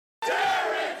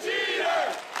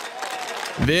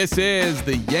This is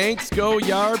the Yanks Go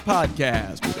Yard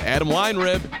podcast with Adam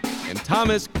Weinrib and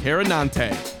Thomas Carinante.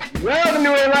 Welcome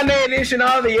to a Monday edition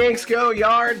of the Yanks Go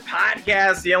Yard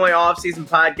podcast, the only off-season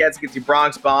podcast that gets you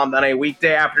Bronx bombed on a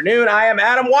weekday afternoon. I am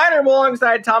Adam Weinrib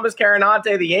alongside Thomas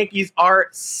Carinante. The Yankees are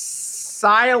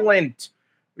silent.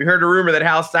 We heard a rumor that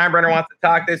Hal Steinbrenner wants to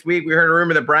talk this week. We heard a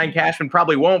rumor that Brian Cashman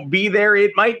probably won't be there.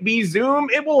 It might be Zoom.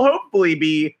 It will hopefully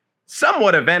be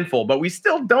somewhat eventful, but we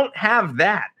still don't have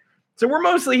that. So we're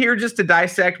mostly here just to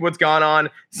dissect what's gone on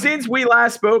since we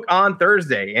last spoke on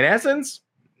Thursday. In essence,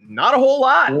 not a whole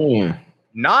lot.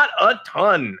 Not a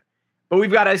ton. But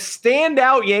we've got a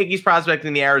standout Yankees prospect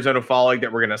in the Arizona Fall League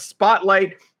that we're going to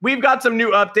spotlight. We've got some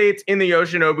new updates in the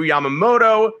Yoshinobu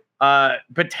Yamamoto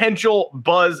potential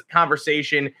buzz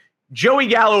conversation. Joey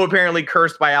Gallo apparently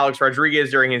cursed by Alex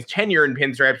Rodriguez during his tenure in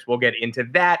Pinstripes. We'll get into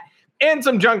that. And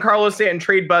some Giancarlo Stanton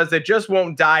trade buzz that just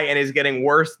won't die and is getting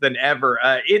worse than ever.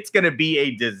 It's going to be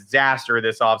a disaster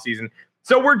this offseason.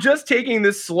 So we're just taking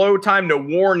this slow time to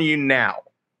warn you now.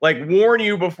 Like, warn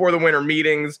you before the winter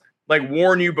meetings. Like,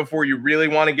 warn you before you really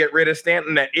want to get rid of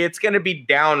Stanton that it's going to be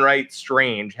downright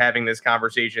strange having this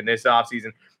conversation this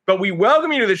offseason. But we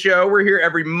welcome you to the show. We're here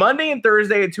every Monday and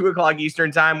Thursday at 2 o'clock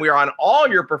Eastern time. We are on all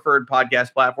your preferred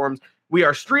podcast platforms. We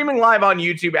are streaming live on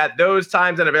YouTube at those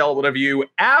times and available to view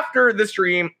after the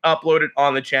stream uploaded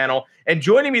on the channel. And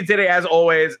joining me today, as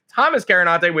always, Thomas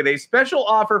Carinante with a special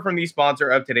offer from the sponsor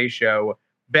of today's show,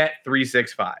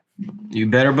 Bet365. You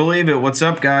better believe it. What's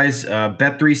up, guys?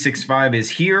 Bet365 is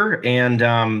here, and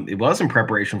it was in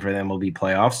preparation for the MLB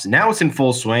playoffs. Now it's in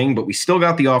full swing, but we still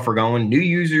got the offer going. New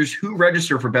users who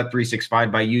register for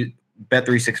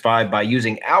Bet365 by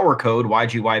using our code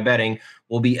YGYBetting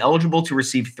will be eligible to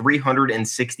receive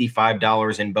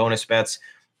 $365 in bonus bets.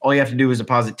 All you have to do is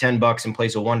deposit $10 and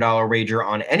place a $1 wager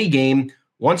on any game.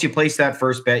 Once you place that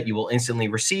first bet, you will instantly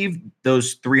receive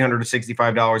those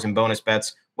 $365 in bonus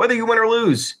bets, whether you win or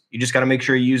lose. You just got to make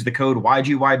sure you use the code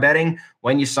YGYBetting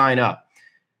when you sign up.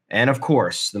 And of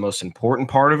course, the most important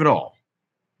part of it all,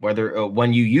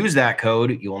 when you use that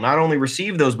code, you will not only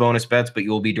receive those bonus bets, but you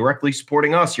will be directly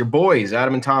supporting us, your boys,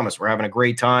 Adam and Thomas. We're having a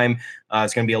great time.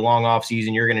 It's going to be a long off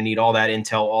season. You're going to need all that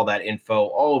intel, all that info,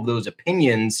 all of those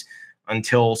opinions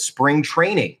until spring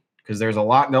training, because there's a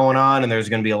lot going on and there's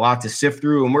going to be a lot to sift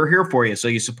through, and we're here for you. So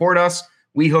you support us,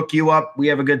 we hook you up, we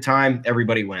have a good time,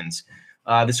 everybody wins.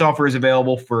 This offer is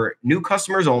available for new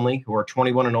customers only who are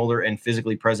 21 and older and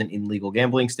physically present in legal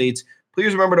gambling states.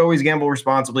 Please remember to always gamble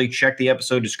responsibly. Check the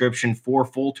episode description for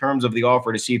full terms of the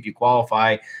offer to see if you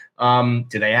qualify. Do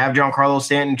they have Giancarlo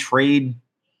Stanton trade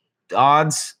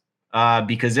odds?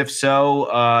 Because if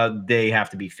so, they have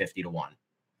to be 50-1.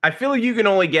 I feel like you can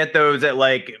only get those at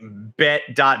like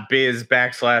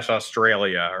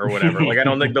bet.biz/Australia or whatever. Like, I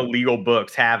don't think the legal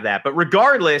books have that. But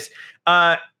regardless,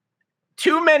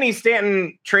 too many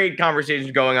Stanton trade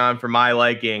conversations going on for my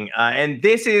liking. And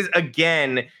this is,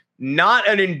 again, not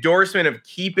an endorsement of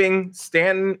keeping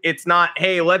Stanton. It's not,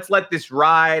 hey, let's let this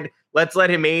ride. Let's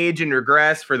let him age and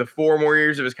regress for the 4 more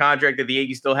years of his contract that the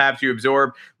Yankees still have to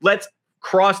absorb. Let's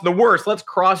cross the worst. Let's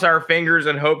cross our fingers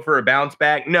and hope for a bounce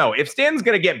back. No, if Stanton's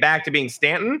going to get back to being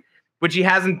Stanton, which he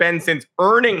hasn't been since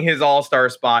earning his all-star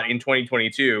spot in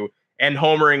 2022 and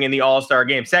homering in the all-star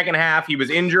game. Second half, he was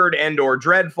injured and or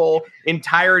dreadful.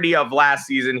 Entirety of last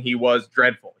season, he was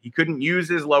dreadful. He couldn't use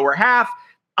his lower half.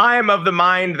 I am of the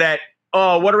mind that,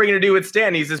 what are we going to do with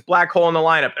Stanton? He's this black hole in the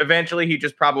lineup. Eventually, he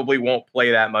just probably won't play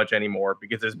that much anymore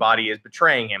because his body is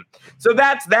betraying him. So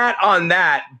that's that on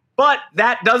that. But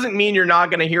that doesn't mean you're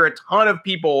not going to hear a ton of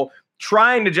people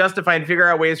trying to justify and figure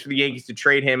out ways for the Yankees to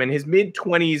trade him and his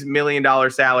mid-$20s million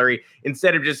salary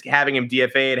instead of just having him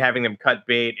DFA'd, having them cut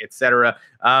bait, etc.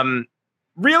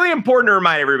 Really important to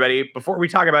remind everybody before we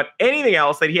talk about anything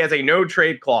else that he has a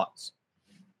no-trade clause.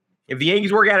 If the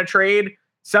Yankees work out a trade,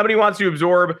 somebody wants to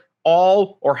absorb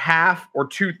all or half or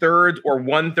 2/3 or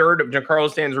 1/3 of Giancarlo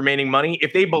Stanton's remaining money,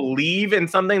 if they believe in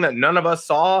something that none of us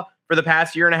saw for the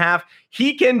past year and a half,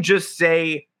 he can just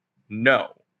say no.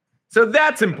 So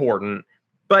that's important.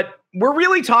 But we're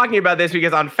really talking about this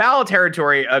because on Foul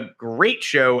Territory, a great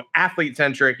show,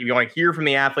 athlete-centric. If you want to hear from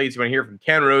the athletes, you want to hear from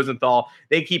Ken Rosenthal,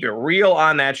 they keep it real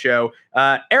on that show.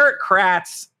 Eric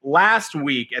Kratz, last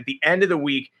week, at the end of the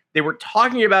week, they were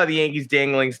talking about the Yankees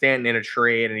dangling Stanton in a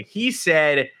trade, and he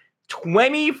said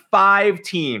 25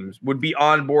 teams would be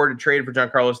on board to trade for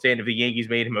Giancarlo Stanton if the Yankees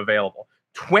made him available.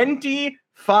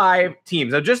 25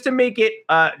 teams. Now, just to make it,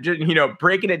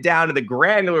 breaking it down to the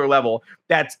granular level,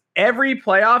 that's every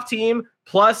playoff team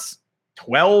plus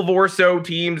 12 or so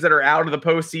teams that are out of the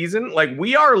postseason. Like,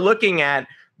 we are looking at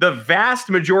the vast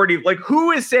majority, like,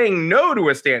 who is saying no to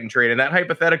a Stanton trade in that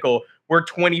hypothetical where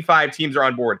 25 teams are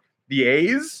on board. The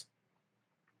A's,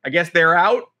 I guess they're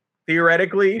out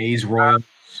theoretically. A's, Royals.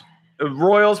 The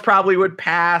Royals probably would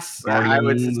pass. Guardians. I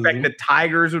would suspect the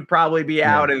Tigers would probably be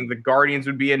out, and the Guardians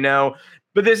would be a no.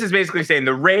 But this is basically saying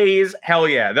the Rays, hell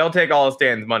yeah, they'll take all of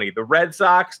Stanton's money. The Red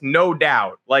Sox, no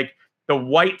doubt. Like the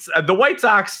White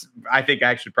Sox, I think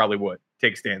actually probably would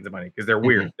take Stanton's money because they're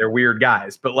weird. They're weird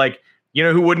guys. But like, you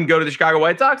know who wouldn't go to the Chicago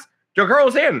White Sox?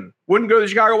 Giancarlo Stanton wouldn't go to the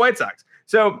Chicago White Sox.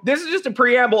 So this is just a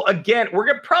preamble. Again,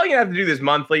 we're probably going to have to do this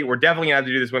monthly. We're definitely going to have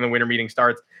to do this when the winter meeting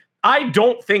starts. I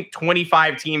don't think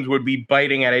 25 teams would be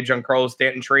biting at a Giancarlo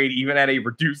Stanton trade, even at a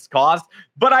reduced cost.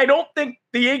 But I don't think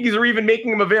the Yankees are even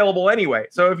making him available anyway.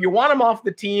 So if you want him off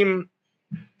the team,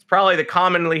 it's probably the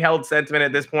commonly held sentiment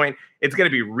at this point. It's going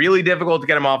to be really difficult to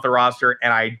get him off the roster.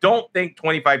 And I don't think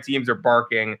 25 teams are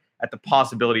barking at the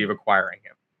possibility of acquiring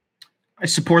him. I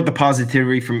support the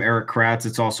positivity from Eric Kratz.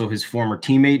 It's also his former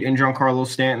teammate in Giancarlo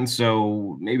Stanton.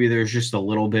 So maybe there's just a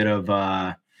little bit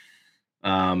of,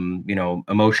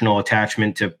 emotional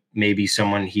attachment to maybe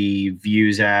someone he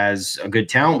views as a good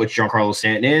talent, which Giancarlo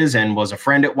Stanton is and was a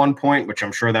friend at one point, which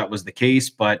I'm sure that was the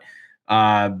case. But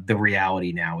the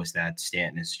reality now is that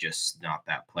Stanton is just not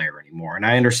that player anymore. And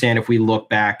I understand if we look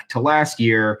back to last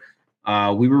year,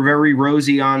 we were very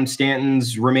rosy on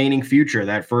Stanton's remaining future.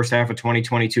 That first half of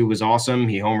 2022 was awesome.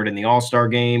 He homered in the All-Star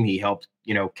game. He helped,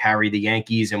 carry the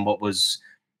Yankees in what was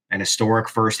an historic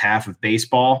first half of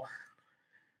baseball.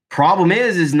 Problem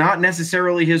is not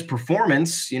necessarily his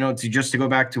performance, to go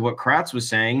back to what Kratz was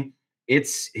saying,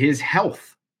 it's his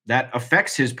health that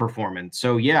affects his performance.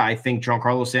 So yeah, I think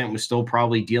Giancarlo Stanton was still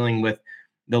probably dealing with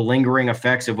the lingering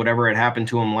effects of whatever had happened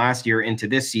to him last year into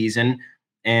this season.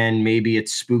 And maybe it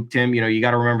spooked him. You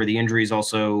got to remember the injuries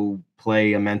also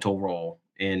play a mental role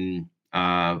in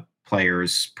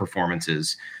players'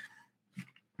 performances.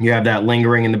 You have that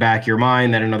lingering in the back of your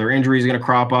mind that another injury is going to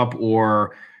crop up,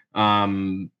 or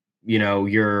you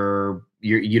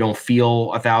don't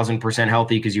feel 1,000%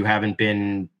 healthy because you haven't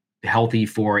been healthy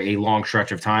for a long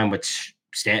stretch of time, which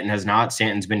Stanton has not.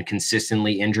 Stanton's been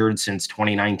consistently injured since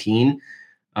 2019.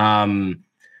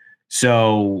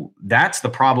 So that's the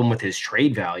problem with his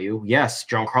trade value. Yes,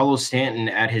 Giancarlo Stanton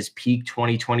at his peak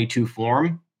 2022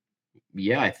 form.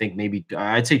 Yeah, I think maybe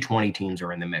I'd say 20 teams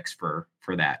are in the mix for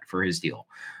his deal.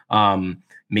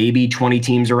 Maybe 20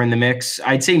 teams are in the mix.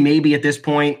 I'd say maybe at this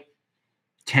point,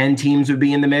 10 teams would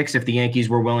be in the mix if the Yankees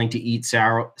were willing to eat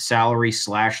salary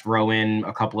 / throw in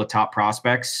a couple of top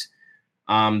prospects.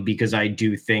 Because I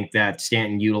do think that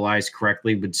Stanton utilized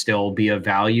correctly would still be of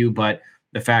value. But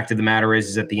the fact of the matter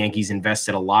is that the Yankees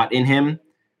invested a lot in him.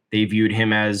 They viewed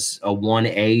him as a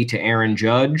 1A to Aaron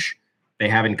Judge. They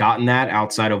haven't gotten that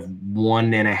outside of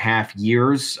 1.5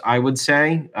 years, I would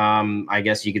say. I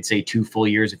guess you could say 2 full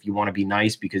years if you want to be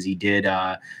nice, because he did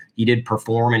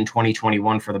perform in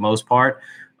 2021 for the most part,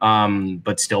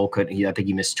 but still couldn't. I think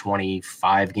he missed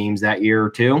 25 games that year or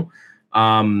two.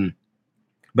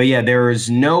 But yeah, there is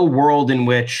no world in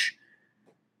which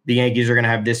the Yankees are going to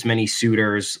have this many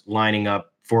suitors lining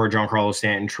up for a Giancarlo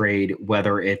Stanton trade,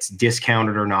 whether it's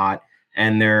discounted or not.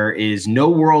 And there is no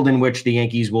world in which the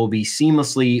Yankees will be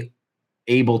seamlessly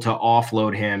able to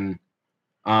offload him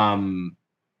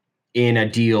in a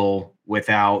deal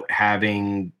without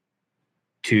having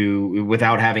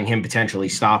him potentially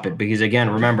stop it. Because again,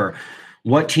 remember,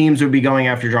 what teams would be going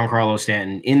after Giancarlo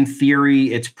Stanton? In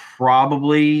theory, it's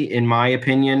probably, in my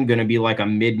opinion, going to be like a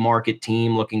mid-market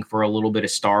team looking for a little bit of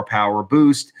star power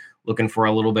boost, looking for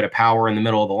a little bit of power in the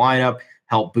middle of the lineup,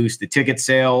 help boost the ticket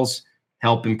sales,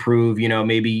 help improve,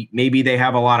 maybe they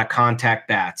have a lot of contact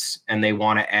bats and they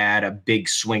want to add a big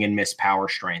swing and miss power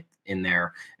strength in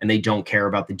there, and they don't care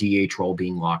about the DH role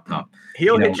being locked up.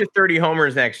 He'll hit you 30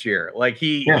 homers next year. Like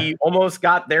he almost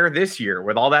got there this year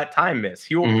with all that time miss.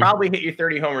 He will probably hit you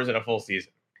 30 homers in a full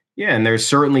season. Yeah, and there's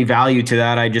certainly value to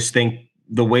that. I just think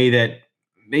the way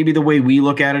we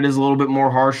look at it is a little bit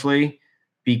more harshly,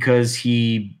 because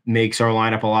he makes our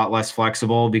lineup a lot less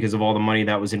flexible because of all the money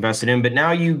that was invested in. But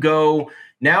now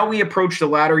we approach the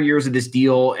latter years of this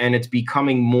deal, and it's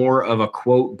becoming more of a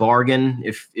quote bargain,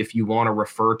 if you want to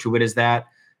refer to it as that.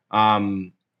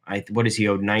 What is he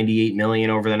owed? $98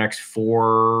 million over the next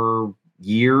 4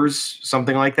 years,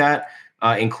 something like that,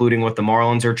 including what the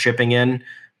Marlins are chipping in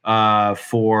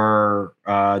for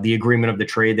the agreement of the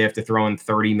trade. They have to throw in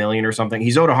 $30 million or something.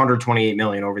 He's owed $128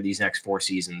 million over these next 4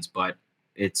 seasons, but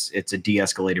it's a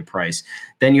de-escalated price.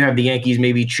 Then you have the Yankees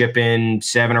maybe chip in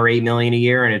 $7 or $8 million a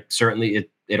year, and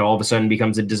it all of a sudden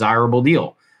becomes a desirable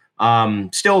deal.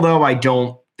 Still, though, I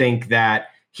don't think that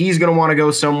he's going to want to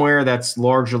go somewhere that's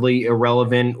largely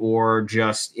irrelevant or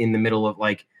just in the middle of,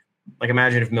 like, Like,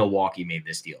 imagine if Milwaukee made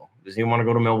this deal. Does he want to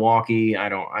go to Milwaukee? I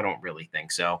don't really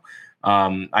think so.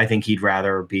 I think he'd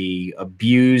rather be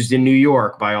abused in New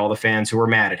York by all the fans who are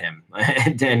mad at him,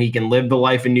 and he can live the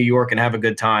life in New York and have a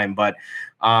good time. But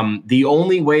the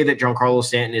only way that Giancarlo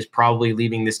Stanton is probably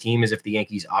leaving this team is if the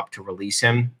Yankees opt to release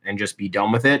him and just be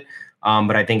done with it.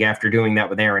 But I think after doing that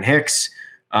with Aaron Hicks,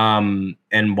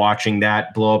 and watching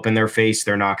that blow up in their face,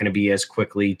 they're not going to be as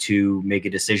quickly to make a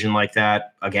decision like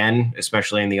that again,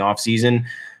 especially in the offseason,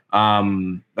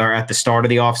 or at the start of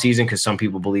the offseason, because some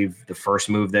people believe the first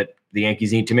move that the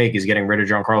Yankees need to make is getting rid of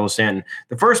Giancarlo Stanton.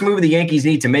 The first move the Yankees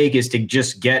need to make is to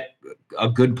just get a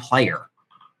good player.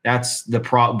 That's the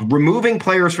problem. Removing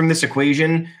players from this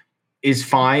equation is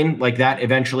fine. Like, that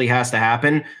eventually has to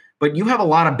happen. But you have a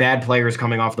lot of bad players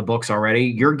coming off the books already.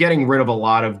 You're getting rid of a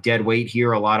lot of dead weight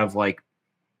here, a lot of like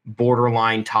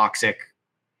borderline toxic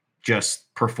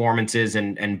just performances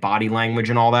and body language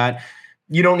and all that.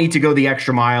 You don't need to go the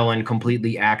extra mile and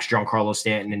completely axe Giancarlo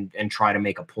Stanton and try to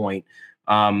make a point.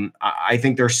 I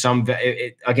think there's some,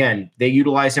 again, they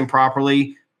utilize him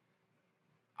properly.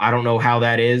 I don't know how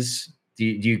that is. Do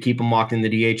you keep him locked in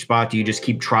the DH spot? Do you just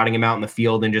keep trotting him out in the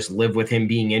field and just live with him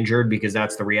being injured, because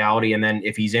that's the reality? And then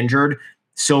if he's injured,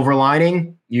 silver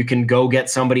lining, you can go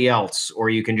get somebody else, or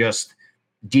you can just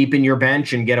deepen your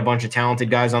bench and get a bunch of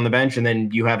talented guys on the bench. And then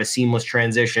you have a seamless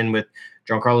transition with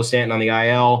Giancarlo Stanton on the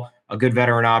IL, a good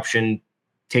veteran option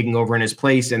taking over in his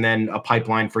place, and then a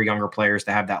pipeline for younger players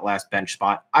to have that last bench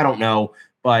spot. I don't know,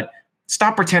 but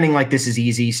stop pretending like this is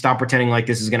easy. Stop pretending like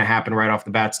this is going to happen right off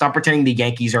the bat. Stop pretending the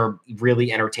Yankees are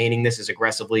really entertaining this as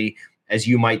aggressively as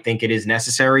you might think it is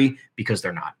necessary, because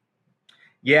they're not.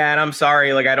 Yeah, and I'm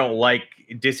sorry, like, I don't like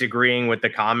disagreeing with the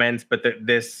comments, but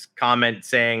this comment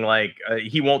saying like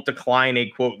he won't decline a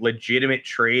quote legitimate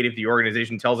trade if the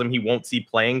organization tells him he won't see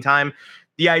playing time.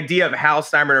 The idea of Hal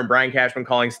Steinbrenner and Brian Cashman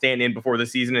calling Stanton in before the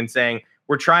season and saying,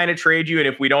 we're trying to trade you, and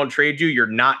if we don't trade you, you're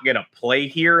not going to play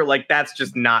here. Like, that's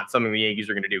just not something the Yankees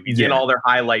are going to do. He's in all their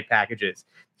highlight packages.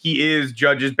 He is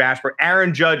Judge's bachelor.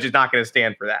 Aaron Judge is not going to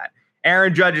stand for that.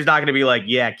 Aaron Judge is not going to be like,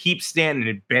 yeah, keep Stanton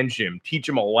and bench him, teach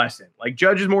him a lesson. Like,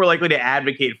 Judge is more likely to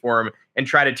advocate for him and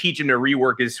try to teach him to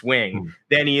rework his swing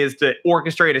than he is to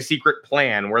orchestrate a secret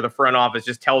plan where the front office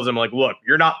just tells him, like, look,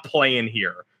 you're not playing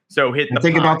here. So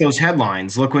think about those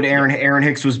headlines. Look what Aaron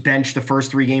Hicks was benched the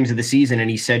first 3 games of the season, and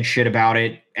he said shit about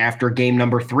it after game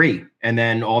number 3. And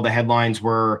then all the headlines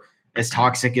were as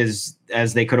toxic as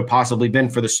they could have possibly been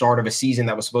for the start of a season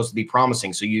that was supposed to be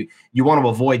promising. So you want to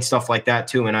avoid stuff like that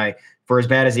too. And for as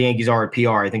bad as the Yankees are at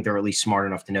PR, I think they're at least smart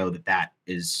enough to know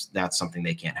that's something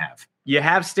they can't have. You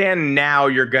have Stanton now,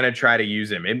 you're going to try to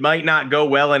use him. It might not go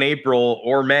well in April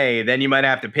or May. Then you might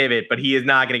have to pivot, but he is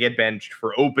not going to get benched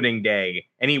for opening day,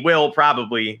 and he will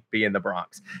probably be in the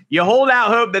Bronx. You hold out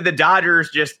hope that the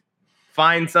Dodgers just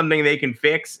find something they can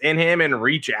fix in him and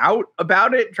reach out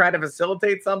about it, try to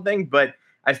facilitate something, but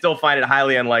I still find it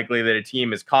highly unlikely that a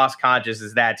team as cost-conscious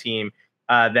as that team,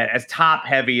 that as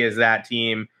top-heavy as that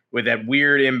team, with that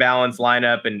weird imbalance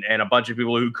lineup and a bunch of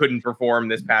people who couldn't perform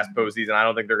this past postseason, I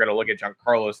don't think they're going to look at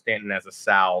Giancarlo Stanton as a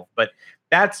salve. But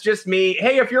that's just me.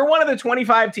 Hey, if you're one of the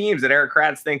 25 teams that Eric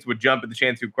Kratz thinks would jump at the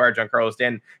chance to acquire Giancarlo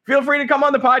Stanton, feel free to come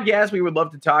on the podcast. We would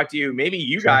love to talk to you. Maybe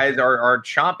you guys are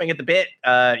chomping at the bit,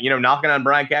 knocking on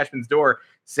Brian Cashman's door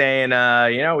saying,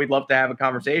 we'd love to have a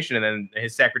conversation. And then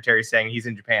his secretary saying he's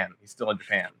in Japan. He's still in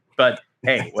Japan. But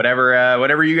hey,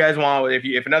 whatever you guys want.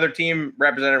 If another team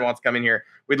representative wants to come in here,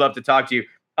 we'd love to talk to you.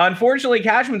 Unfortunately,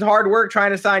 Cashman's hard work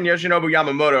trying to sign Yoshinobu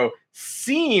Yamamoto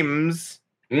seems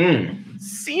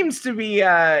to be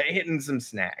hitting some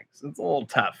snags. It's a little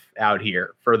tough out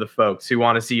here for the folks who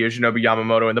want to see Yoshinobu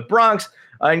Yamamoto in the Bronx,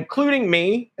 including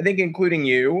me, I think including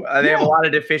you. They have a lot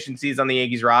of deficiencies on the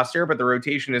Yankees roster, but the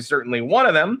rotation is certainly one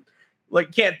of them.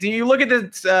 Like, do you look at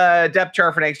this depth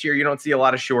chart for next year? You don't see a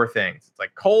lot of sure things. It's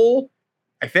like Cole,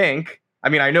 I think. I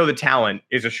mean, I know the talent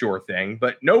is a sure thing,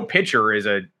 but no pitcher is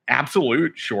an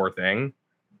absolute sure thing.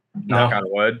 Knock on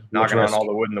wood, knocking on all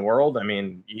the wood in the world. I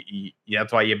mean,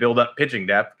 that's why you build up pitching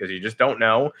depth, because you just don't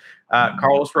know.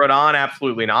 Carlos Rodon,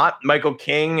 absolutely not. Michael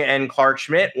King and Clark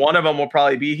Schmidt, one of them will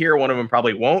probably be here. One of them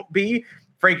probably won't be.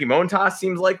 Frankie Montas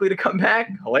seems likely to come back.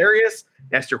 Hilarious.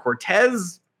 Nestor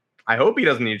Cortez, I hope he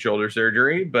doesn't need shoulder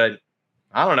surgery, but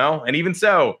I don't know. And even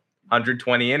so,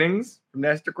 120 innings from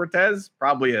Nestor Cortez,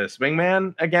 probably a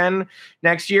swingman again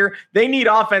next year. They need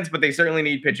offense, but they certainly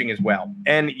need pitching as well.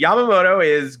 And Yamamoto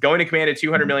is going to command a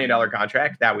 $200 million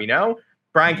contract, that we know.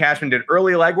 Brian Cashman did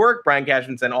early legwork. Brian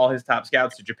Cashman sent all his top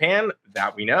scouts to Japan,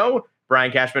 that we know.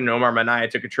 Brian Cashman and Omar Minaya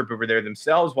took a trip over there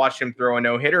themselves, watched him throw a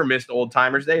no-hitter, missed Old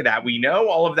Timers Day, that we know.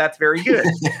 All of that's very good.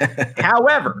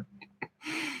 However,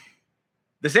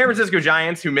 The San Francisco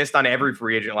Giants, who missed on every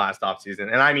free agent last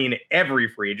offseason, and I mean every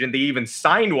free agent, they even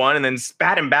signed one and then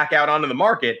spat him back out onto the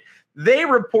market. They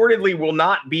reportedly will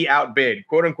not be outbid,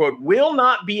 quote unquote, will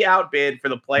not be outbid for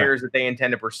the players that they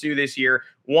intend to pursue this year.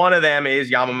 One of them is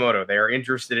Yamamoto. They are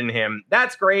interested in him.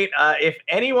 That's great. If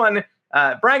anyone,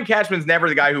 Brian Cashman's never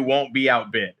the guy who won't be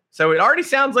outbid. So it already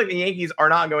sounds like the Yankees are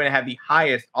not going to have the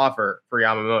highest offer for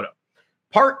Yamamoto.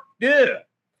 Part 2.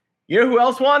 You know who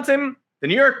else wants him? The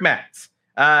New York Mets.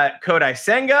 Kodai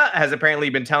Senga has apparently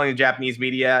been telling the Japanese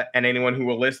media and anyone who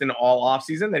will listen all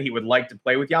offseason that he would like to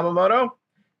play with Yamamoto.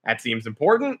 That seems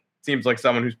important. Seems like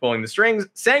someone who's pulling the strings.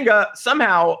 Senga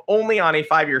somehow only on a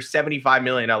 5-year, $75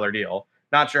 million deal.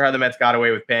 Not sure how the Mets got away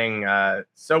with paying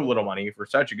so little money for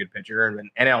such a good pitcher and an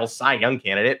NL Cy Young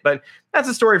candidate, but that's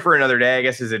a story for another day. I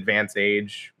guess his advanced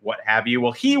age, what have you.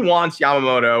 Well, he wants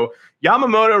Yamamoto.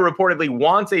 Yamamoto reportedly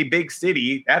wants a big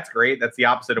city. That's great. That's the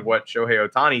opposite of what Shohei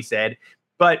Ohtani said.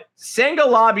 But Senga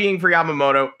lobbying for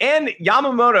Yamamoto, and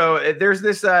Yamamoto, there's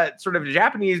this sort of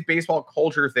Japanese baseball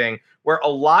culture thing where a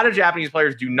lot of Japanese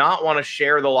players do not want to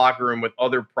share the locker room with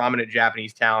other prominent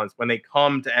Japanese talents when they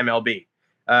come to MLB.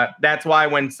 That's why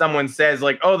when someone says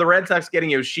like, oh, the Red Sox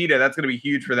getting Yoshida, that's going to be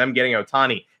huge for them getting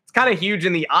Ohtani. It's kind of huge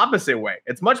in the opposite way.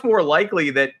 It's much more likely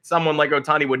that someone like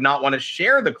Ohtani would not want to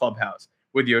share the clubhouse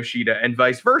with Yoshida and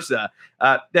vice versa.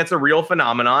 That's a real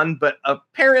phenomenon. But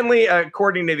apparently,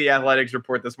 according to the Athletics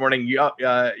report this morning,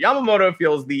 Yamamoto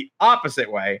feels the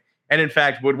opposite way and, in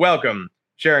fact, would welcome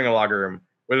sharing a locker room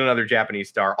with another Japanese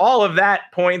star. All of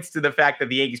that points to the fact that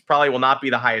the Yankees probably will not be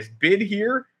the highest bid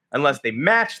here unless they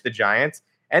match the Giants.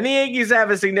 And the Yankees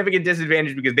have a significant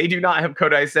disadvantage because they do not have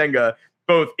Kodai Senga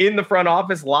both in the front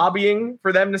office lobbying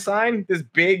for them to sign this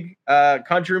big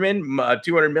countryman,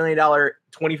 $200 million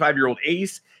 25-year-old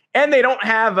ace. And they don't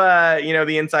have,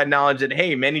 the inside knowledge that,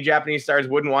 hey, many Japanese stars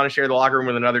wouldn't want to share the locker room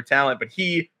with another talent, but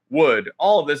he would.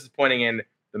 All of this is pointing in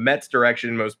the Mets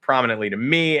direction most prominently to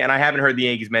me. And I haven't heard the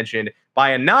Yankees mentioned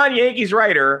by a non-Yankees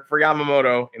writer for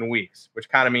Yamamoto in weeks, which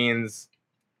kind of means,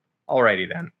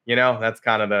 alrighty then. That's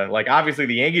kind of obviously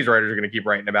the Yankees writers are going to keep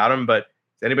writing about him, but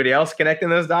is anybody else connecting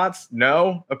those dots?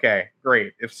 No? Okay,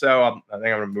 great. If so, I think I'm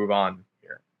going to move on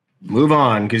here. Move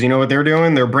on, because you know what they're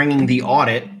doing? They're bringing the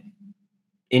audit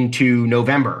into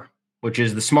November, which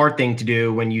is the smart thing to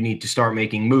do when you need to start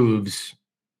making moves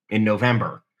in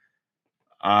November.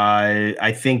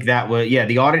 I think that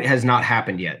the audit has not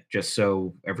happened yet, just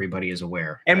so everybody is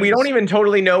aware. And we don't even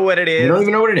totally know what it is. We don't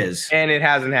even know what it is. And it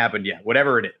hasn't happened yet,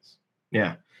 whatever it is.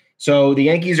 Yeah. So the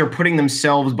Yankees are putting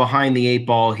themselves behind the 8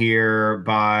 ball here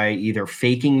by either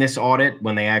faking this audit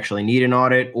when they actually need an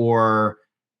audit or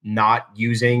not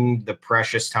using the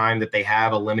precious time that they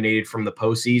have eliminated from the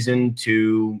postseason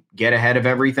to get ahead of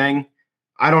everything.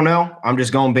 I don't know. I'm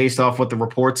just going based off what the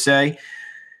reports say.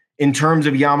 In terms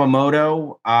of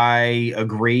Yamamoto, I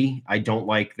agree. I don't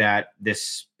like that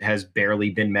this has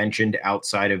barely been mentioned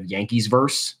outside of Yankees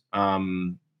verse.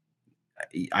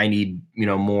 I need,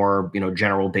 more,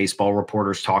 general baseball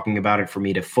reporters talking about it for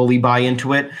me to fully buy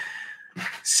into it.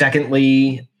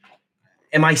 Secondly,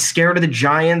 am I scared of the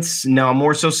Giants? No, I'm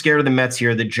more so scared of the Mets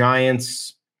here. The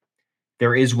Giants,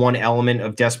 there is one element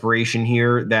of desperation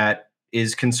here that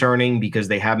is concerning because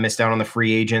they have missed out on the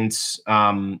free agents.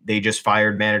 They just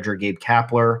fired manager Gabe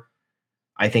Kapler.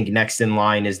 I think next in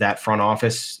line is that front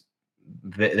office.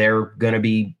 They're going to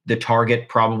be the target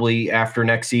probably after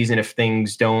next season if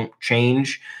things don't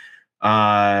change.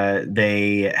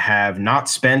 They have not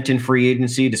spent in free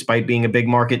agency despite being a big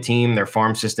market team. Their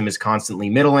farm system is constantly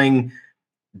middling.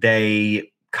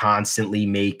 They constantly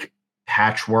make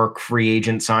patchwork free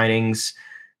agent signings.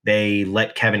 They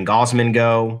let Kevin Gausman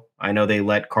go. I know they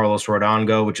let Carlos Rodon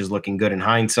go, which is looking good in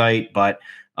hindsight, but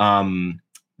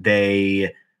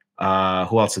they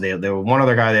who else did they? There was one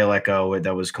other guy they let go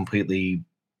that was completely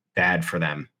bad for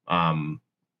them.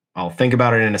 I'll think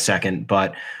about it in a second,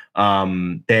 but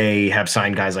they have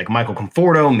signed guys like Michael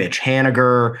Conforto, Mitch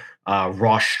Haniger,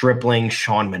 Ross Stripling,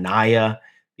 Sean Manaea.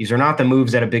 These are not the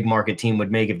moves that a big market team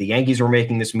would make. If the Yankees were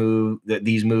making these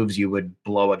moves, you would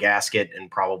blow a gasket and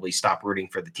probably stop rooting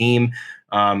for the team.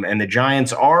 And the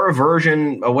Giants are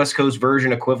a West Coast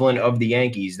version equivalent of the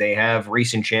Yankees. They have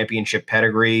recent championship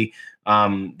pedigree.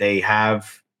 They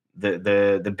have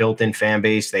the built-in fan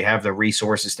base. They have the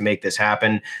resources to make this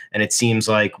happen. And it seems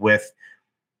like with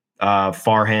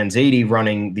Farhan Zaidi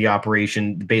running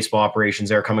the baseball operations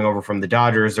there coming over from the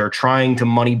Dodgers, they're trying to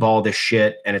moneyball this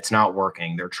shit and it's not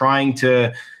working. They're trying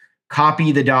to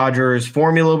copy the Dodgers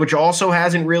formula, which also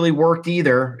hasn't really worked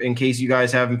either, in case you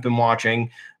guys haven't been watching.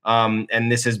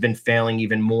 And this has been failing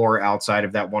even more outside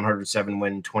of that 107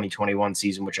 win 2021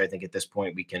 season, which I think at this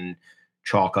point we can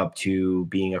chalk up to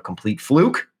being a complete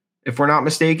fluke, if we're not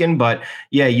mistaken. But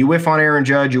yeah, you whiff on Aaron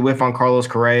Judge, you whiff on Carlos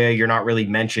Correa. You're not really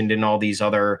mentioned in all these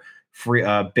other free,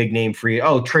 big name free.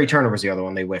 Oh, Trey Turner was the other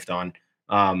one they whiffed on.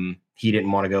 He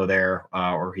didn't want to go there,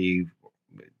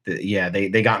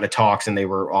 they got into talks and they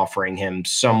were offering him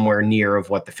somewhere near of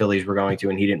what the Phillies were going to,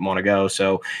 and he didn't want to go.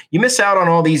 So you miss out on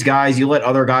all these guys. You let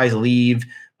other guys leave,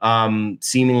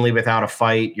 seemingly without a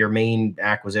fight. Your main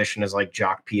acquisition is like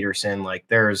Jock Peterson. Like,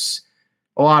 there's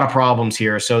a lot of problems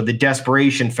here. So the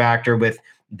desperation factor with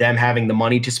them having the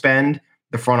money to spend,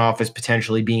 the front office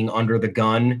potentially being under the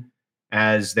gun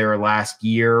as their last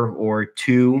year or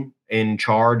two in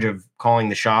charge of calling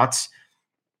the shots,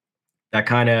 that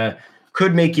kind of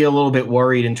could make you a little bit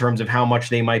worried in terms of how much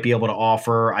they might be able to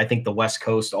offer. I think the West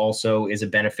Coast also is a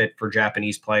benefit for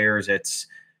Japanese players. It's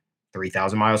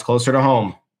 3,000 miles closer to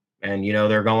home, and,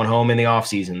 they're going home in the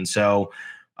offseason. So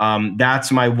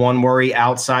that's my one worry.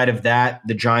 Outside of that,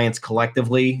 the Giants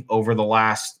collectively over the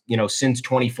last, since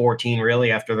 2014, really,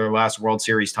 after their last World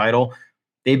Series title,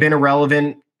 they've been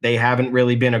irrelevant. They haven't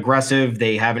really been aggressive.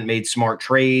 They haven't made smart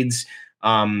trades,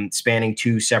 spanning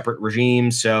two separate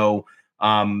regimes. So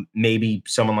maybe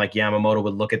someone like Yamamoto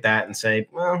would look at that and say,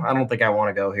 well, I don't think I want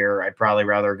to go here. I'd probably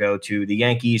rather go to the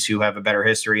Yankees, who have a better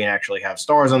history and actually have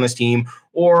stars on this team,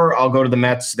 or I'll go to the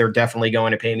Mets. They're definitely going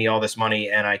to pay me all this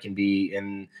money, and I can be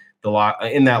in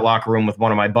that locker room with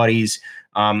one of my buddies.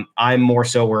 I'm more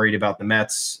so worried about the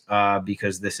Mets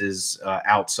because this is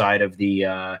outside of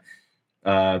the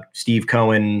Steve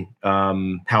Cohen,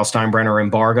 Hal Steinbrenner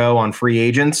embargo on free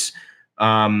agents.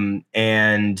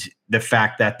 And the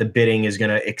fact that the bidding is going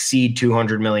to exceed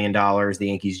 $200 million. The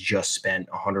Yankees just spent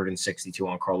 $162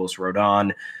 on Carlos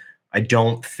Rodon. I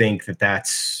don't think that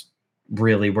that's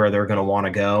really where they're going to want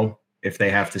to go if they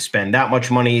have to spend that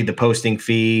much money, the posting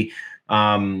fee,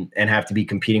 and have to be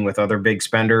competing with other big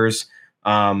spenders.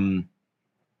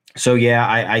 So yeah,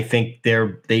 I think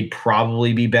they'd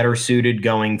probably be better suited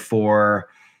going for,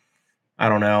 I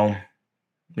don't know,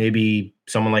 maybe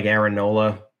someone like Aaron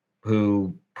Nola,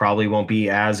 who probably won't be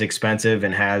as expensive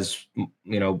and has,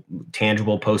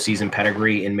 tangible postseason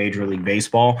pedigree in Major League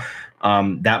Baseball.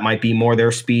 That might be more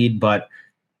their speed, but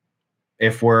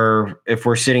if we're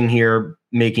sitting here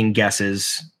making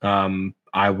guesses, my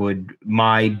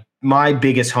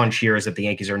biggest hunch here is that the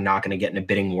Yankees are not going to get in a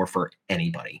bidding war for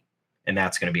anybody, and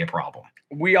that's going to be a problem.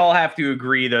 We all have to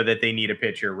agree, though, that they need a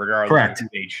pitcher regardless of who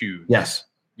they choose. Yes.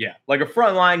 Yeah, like a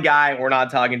frontline guy. We're not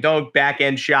talking. Don't back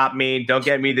end shop me. Don't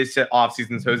get me this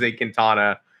offseason's Jose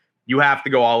Quintana. You have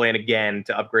to go all in again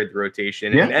to upgrade the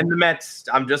rotation. Yeah. And the Mets,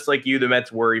 I'm just like you. The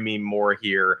Mets worry me more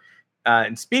here.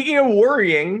 And speaking of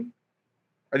worrying,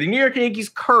 are the New York Yankees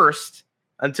cursed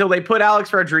until they put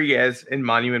Alex Rodriguez in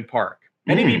Monument Park?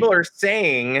 Many people are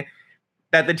saying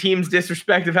that the team's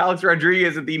disrespect of Alex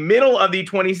Rodriguez at the middle of the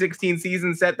 2016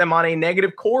 season set them on a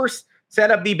negative course, set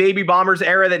up the Baby Bombers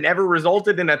era that never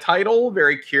resulted in a title.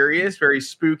 Very curious, very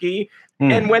spooky.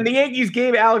 And when the Yankees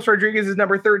gave Alex Rodriguez's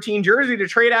number 13 jersey to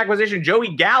trade acquisition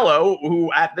Joey Gallo,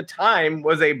 who at the time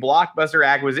was a blockbuster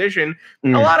acquisition, a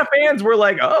lot of fans were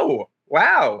like, oh,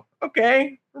 wow,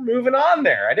 okay, we're moving on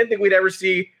there. I didn't think we'd ever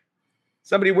see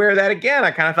somebody wear that again.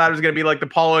 I kind of thought it was going to be like the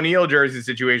Paul O'Neill jersey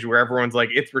situation where everyone's like,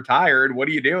 it's retired. What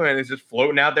are you doing? It's just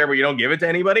floating out there, but you don't give it to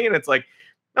anybody. And it's like,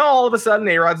 no, all of a sudden,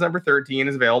 A-Rod's number 13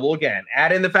 is available again.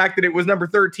 Add in the fact that it was number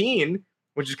 13,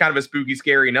 which is kind of a spooky,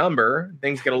 scary number.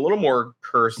 Things get a little more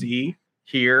cursy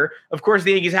here. Of course,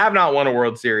 the Yankees have not won a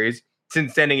World Series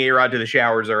since sending A-Rod to the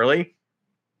showers early.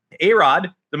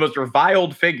 A-Rod, the most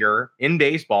reviled figure in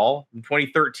baseball from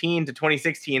 2013 to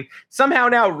 2016, somehow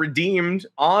now redeemed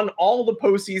on all the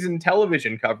postseason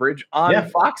television coverage on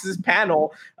Fox's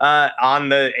panel on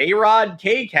the A-Rod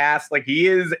K-Cast. Like, he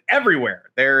is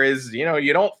everywhere. There is,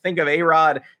 you don't think of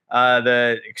A-Rod,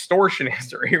 the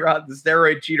extortionist, or A-Rod, the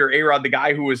steroid cheater, A-Rod, the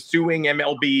guy who was suing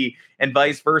MLB and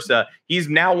vice versa. He's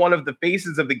now one of the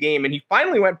faces of the game. And he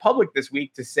finally went public this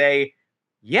week to say,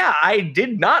 yeah, I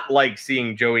did not like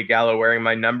seeing Joey Gallo wearing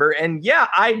my number. And yeah,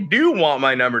 I do want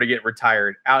my number to get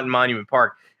retired out in Monument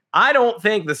Park. I don't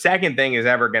think the second thing is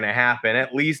ever going to happen,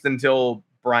 at least until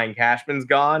Brian Cashman's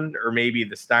gone, or maybe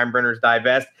the Steinbrenners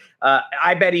divest.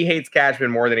 I bet he hates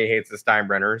Cashman more than he hates the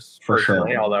Steinbrenners, for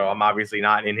personally, sure. Although I'm obviously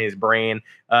not in his brain.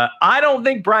 I don't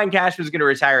think Brian Cashman's going to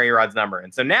retire A-Rod's number.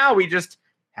 And so now we just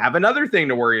have another thing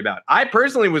to worry about. I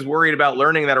personally was worried about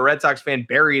learning that a Red Sox fan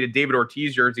buried a David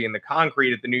Ortiz jersey in the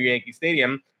concrete at the new Yankee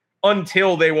Stadium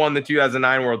until they won the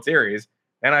 2009 World Series.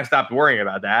 Then I stopped worrying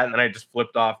about that, and then I just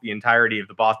flipped off the entirety of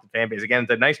the Boston fan base again and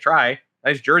said, nice try,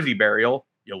 nice jersey burial,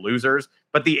 you losers.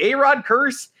 But the A-Rod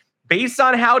curse, based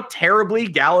on how terribly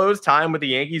Gallo's time with the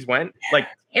Yankees went, like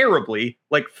terribly,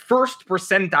 like first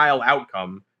percentile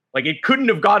outcome. Like it couldn't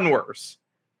have gotten worse.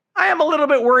 I am a little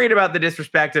bit worried about the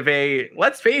disrespect of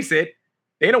let's face it,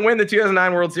 they don't win the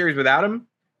 2009 World Series without him.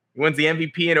 He wins the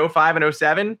MVP in 05 and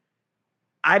 07.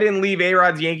 I didn't leave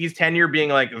A-Rod's Yankees tenure being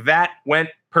like, that went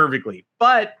perfectly.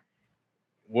 But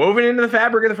woven into the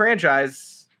fabric of the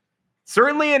franchise,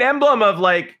 certainly an emblem of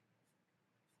like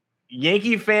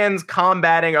Yankee fans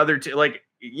combating other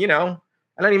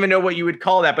I don't even know what you would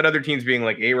call that, but other teams being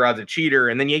like, A-Rod's a cheater,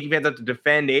 and then Yankee fans have to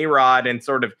defend A-Rod and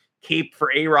sort of cape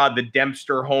for A-Rod the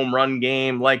Dempster home run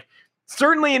game. Like,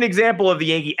 certainly an example of the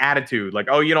Yankee attitude. Like,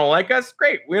 oh, you don't like us?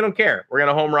 Great. We don't care. We're going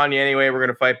to home run you anyway. We're going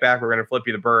to fight back. We're going to flip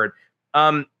you the bird.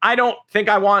 I don't think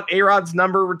I want A-Rod's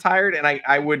number retired, and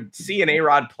I would see an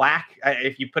A-Rod plaque.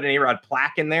 If you put an A-Rod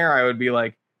plaque in there, I would be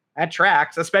like, that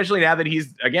tracks, especially now that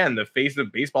he's, again, the face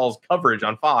of baseball's coverage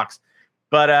on Fox.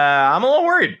 But I'm a little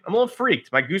worried. I'm a little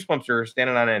freaked. My goosebumps are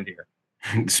standing on end here.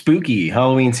 Spooky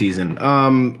Halloween season.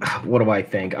 What do I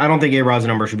think? I don't think A-Rod's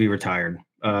number should be retired.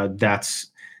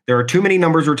 There are too many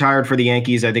numbers retired for the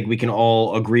Yankees. I think we can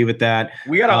all agree with that.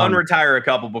 We got to unretire a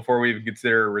couple before we even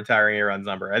consider retiring A-Rod's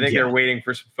number. I think they're waiting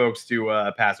for folks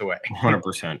to pass away.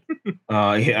 100%.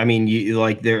 I mean,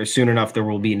 there soon enough there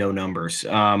will be no numbers.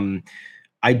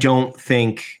 I don't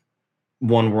think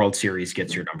one World Series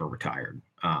gets your number retired.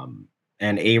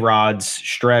 And A-Rod's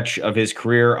stretch of his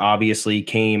career obviously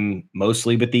came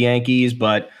mostly with the Yankees,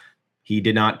 but he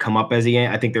did not come up as a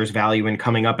Yankee. I think there's value in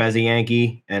coming up as a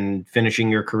Yankee and finishing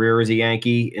your career as a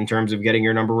Yankee in terms of getting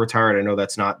your number retired. I know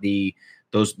that's not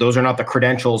those are not the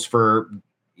credentials for,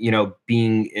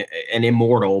 being an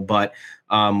immortal, but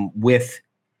with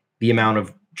the amount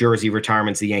of jersey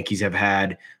retirements the Yankees have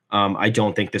had, I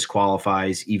don't think this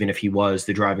qualifies, even if he was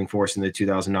the driving force in the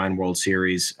 2009 World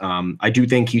Series. I do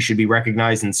think he should be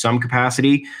recognized in some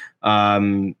capacity.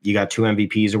 You got 2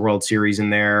 MVPs, a World Series in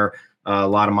there, a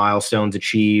lot of milestones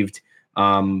achieved.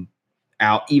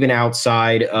 Even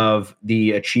outside of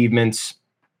the achievements,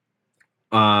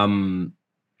 the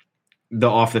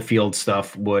off the field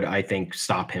stuff would, I think,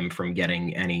 stop him from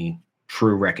getting any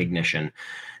true recognition.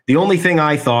 The only thing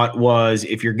I thought was,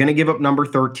 if you're going to give up number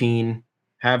 13,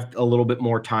 have a little bit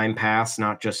more time pass,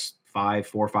 not just 4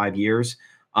 or 5 years,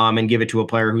 and give it to a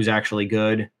player who's actually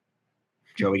good.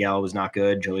 Joey Gallo was not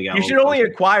good. You should only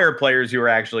acquire players who are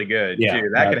actually good, too.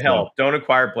 That could help. Don't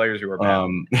acquire players who are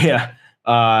bad.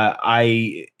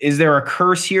 Is there a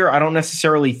curse here? I don't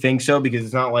necessarily think so, because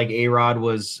it's not like A-Rod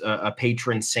was a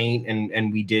patron saint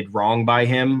and we did wrong by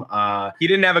him. He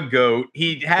didn't have a goat.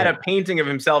 He had a painting of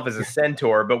himself as a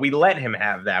centaur, but we let him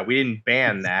have that. We didn't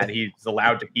ban that. He's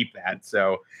allowed to keep that.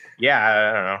 So,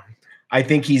 I don't know. I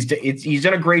think he's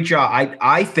done a great job.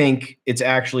 I think it's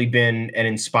actually been an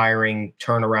inspiring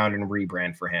turnaround and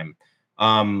rebrand for him.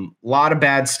 A lot of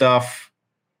bad stuff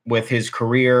with his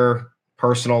career,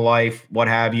 personal life, what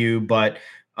have you, but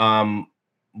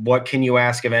what can you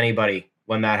ask of anybody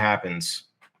when that happens?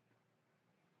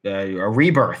 A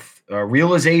rebirth, a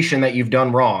realization that you've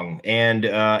done wrong, and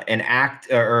an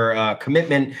act or a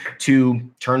commitment to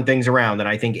turn things around. And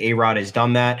I think A-Rod has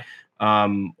done that,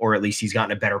 or at least he's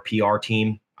gotten a better PR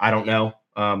team. I don't know.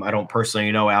 I don't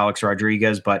personally know Alex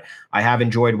Rodriguez, but I have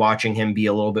enjoyed watching him be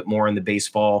a little bit more in the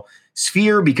baseball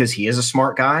sphere, because he is a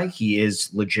smart guy. He is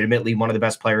legitimately one of the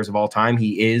best players of all time.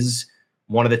 He is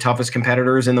one of the toughest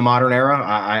competitors in the modern era.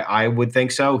 I would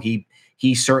think so.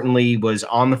 He certainly was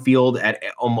on the field at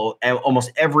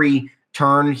almost every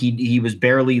turn. He was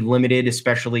barely limited,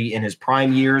 especially in his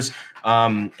prime years.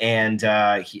 To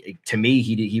me,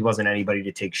 he wasn't anybody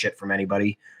to take shit from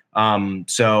anybody.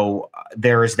 So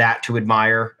there is that to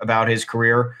admire about his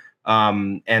career.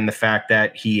 And the fact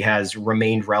that he has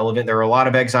remained relevant. There are a lot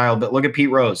of exile, but look at Pete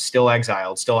Rose, still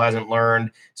exiled, still hasn't learned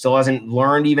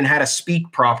even how to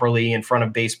speak properly in front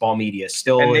of baseball media.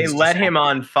 And they let him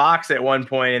on Fox at one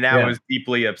point, and that was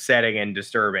deeply upsetting and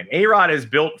disturbing. A-Rod is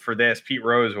built for this. Pete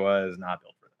Rose was not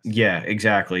built for this. Yeah,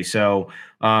 exactly. So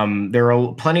there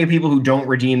are plenty of people who don't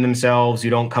redeem themselves, who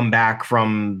don't come back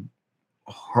from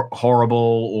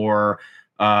horrible or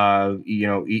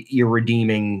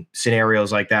irredeeming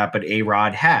scenarios like that, but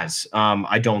A-Rod has.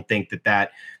 I don't think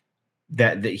that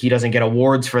he doesn't get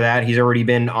awards for that. He's already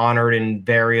been honored in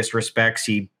various respects.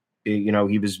 He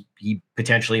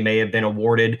potentially may have been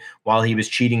awarded while he was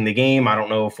cheating the game. I don't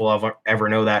know if we'll ever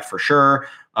know that for sure.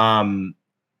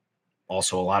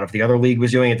 Also, a lot of the other league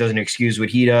was doing it. Doesn't excuse what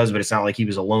he does, but it's not like he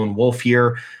was a lone wolf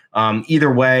here.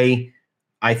 Either way,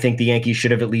 I think the Yankees should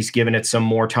have at least given it some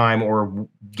more time, or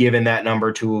given that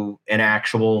number to an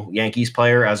actual Yankees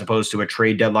player, as opposed to a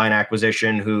trade deadline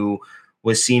acquisition who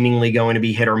was seemingly going to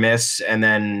be hit or miss, and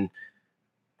then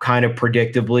kind of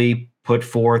predictably put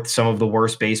forth some of the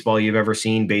worst baseball you've ever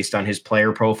seen based on his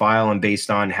player profile and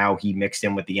based on how he mixed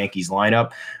in with the Yankees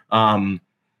lineup. And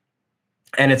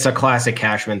it's a classic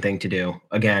Cashman thing to do.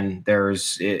 Again,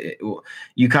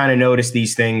 you kind of notice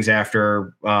these things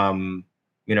after,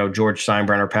 George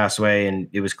Steinbrenner passed away, and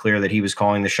it was clear that he was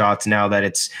calling the shots. Now that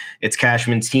it's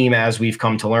Cashman's team, as we've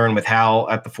come to learn with Hal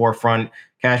at the forefront,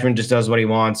 Cashman just does what he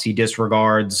wants. He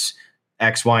disregards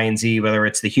X, Y, and Z, whether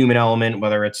it's the human element,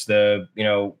 whether it's the,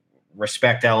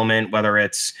 respect element, whether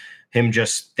it's him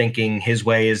just thinking his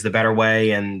way is the better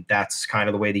way. And that's kind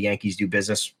of the way the Yankees do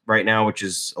business right now, which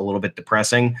is a little bit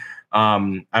depressing.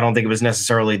 I don't think it was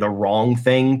necessarily the wrong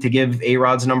thing to give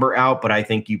A-Rod's number out, but I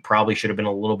think you probably should have been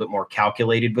a little bit more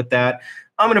calculated with that.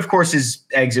 And of course his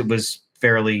exit was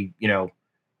fairly,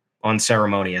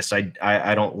 unceremonious.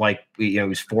 I don't like, he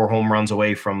was 4 home runs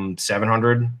away from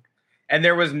 700. And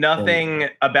there was nothing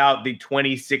about the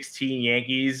 2016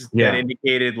 Yankees that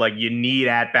indicated like you need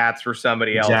at-bats for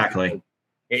somebody else. Exactly.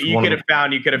 You could have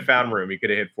found room. You could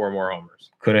have hit 4 more homers.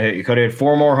 You could have hit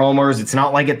 4 more homers. It's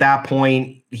not like at that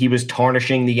point he was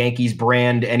tarnishing the Yankees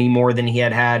brand any more than he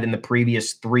had in the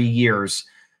previous 3 years.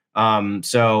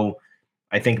 So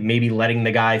I think maybe letting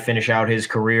the guy finish out his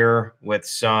career with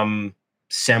some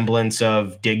semblance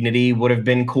of dignity would have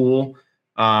been cool.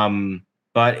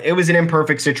 But it was an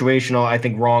imperfect situation. I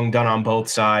think wrong done on both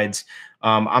sides.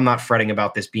 I'm not fretting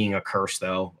about this being a curse,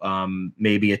 though.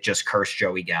 Maybe it just cursed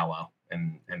Joey Gallo,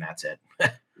 and that's it.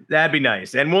 That'd be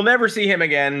nice. And we'll never see him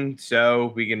again,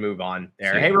 so we can move on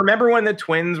there. Hey, remember when the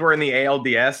Twins were in the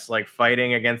ALDS, like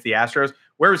fighting against the Astros?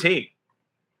 Where was he?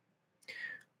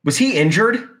 Was he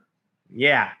injured?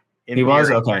 Yeah. He was?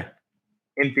 Okay.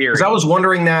 In theory. Because I was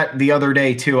wondering that the other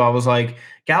day, too. I was like,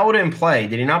 Gallo didn't play.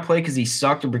 Did he not play because he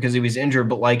sucked or because he was injured?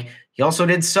 But, like, he also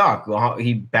did suck.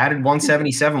 He batted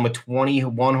 177 with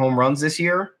 21 home runs this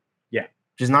year. Yeah.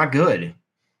 Which is not good.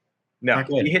 No. Not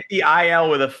good. He hit the IL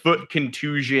with a foot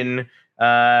contusion.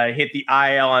 Hit the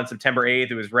IL on September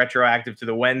 8th. It was retroactive to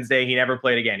the Wednesday. He never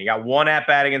played again. He got 1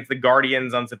 at-bat against the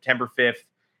Guardians on September 5th.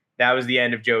 That was the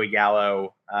end of Joey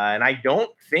Gallo. And I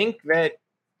don't think that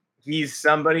he's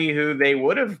somebody who they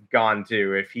would have gone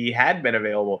to if he had been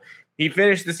available. He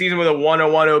finished the season with a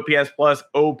 101 OPS plus,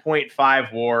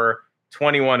 0.5 WAR,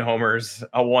 21 homers,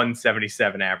 a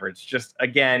 177 average. Just,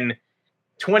 again,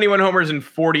 21 homers and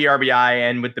 40 RBI,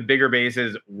 and with the bigger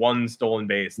bases, 1 stolen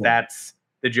base. That's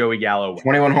the Joey Gallo way.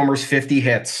 21 homers, 50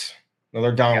 hits.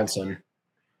 Another Donaldson.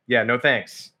 Yeah, no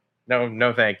thanks.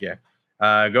 No, thank you.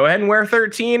 Go ahead and wear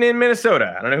 13 in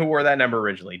Minnesota. I don't know who wore that number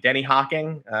originally. Denny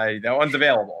Hawking. That one's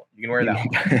available. You can wear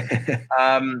that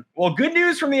one. Well, good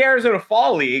news from the Arizona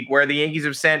Fall League, where the Yankees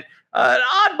have sent an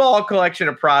oddball collection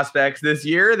of prospects this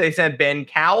year. They sent Ben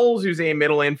Cowles, who's a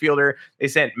middle infielder. They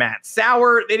sent Matt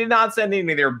Sauer. They did not send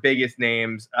any of their biggest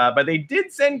names, but they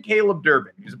did send Caleb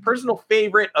Durbin, who's a personal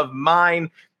favorite of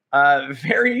mine.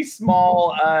 Very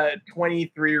small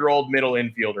 23-year-old middle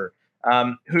infielder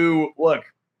who, look,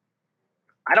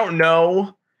 I don't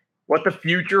know what the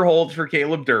future holds for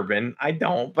Caleb Durbin. I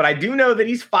don't, but I do know that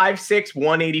he's 5'6",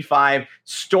 185,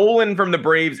 stolen from the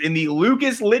Braves in the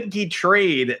Lucas Litke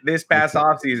trade this past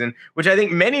offseason, which I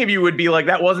think many of you would be like,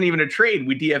 that wasn't even a trade.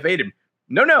 We DFA'd him.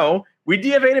 No, we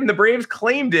DFA'd him. The Braves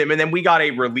claimed him, and then we got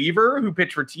a reliever who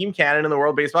pitched for Team Canada in the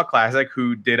World Baseball Classic,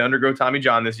 who did undergo Tommy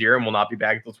John this year and will not be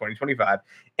back until 2025,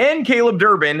 and Caleb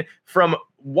Durbin from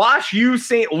Wash U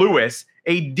St. Louis,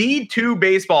 a D2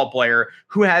 baseball player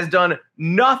who has done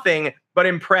nothing but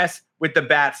impress with the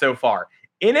bat so far.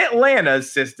 In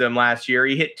Atlanta's system last year,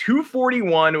 he hit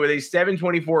 241 with a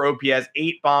 724 OPS,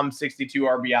 8 bombs, 62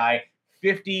 RBI,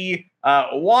 50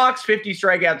 walks, 50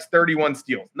 strikeouts, 31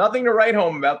 steals. Nothing to write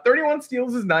home about. 31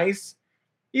 steals is nice.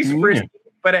 He's frisky,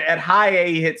 but at high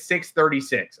A, he hit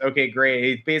 636. Okay, great.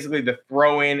 He's basically the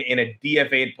throw-in in a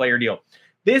DFA'd player deal.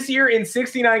 This year, in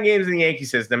 69 games in the Yankee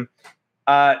system,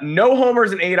 no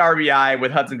homers and 8 RBI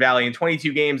with Hudson Valley in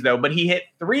 22 games, though, but he hit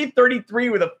 333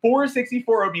 with a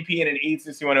 464 OBP and an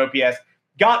 861 OPS,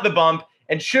 got the bump,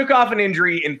 and shook off an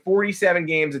injury in 47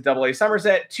 games at AA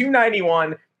Somerset,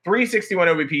 291, 361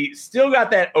 OBP, still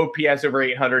got that OPS over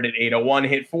 800 at 801,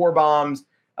 hit 4 bombs,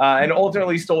 and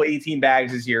ultimately stole 18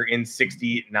 bags this year in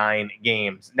 69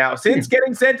 games. Now, since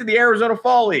getting sent to the Arizona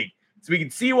Fall League, so we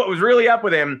can see what was really up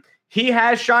with him, he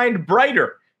has shined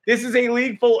brighter. This is a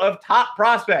league full of top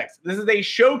prospects. This is a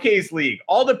showcase league.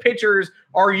 All the pitchers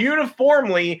are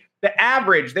uniformly the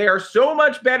average. They are so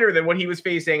much better than what he was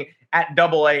facing at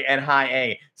AA and high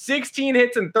A. 16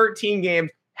 hits in 13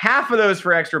 games, half of those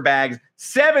for extra bags,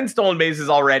 7 stolen bases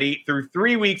already through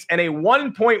 3 weeks, and a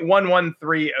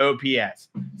 1.113 OPS.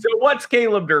 So what's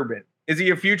Caleb Durbin? Is he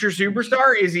a future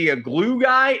superstar? Is he a glue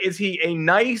guy? Is he a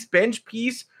nice bench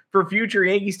piece for future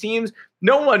Yankees teams?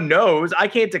 No one knows. I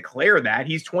can't declare that.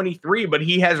 He's 23, but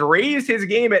he has raised his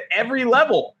game at every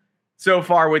level so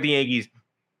far with the Yankees.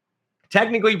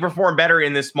 Technically performed better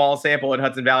in this small sample at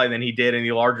Hudson Valley than he did in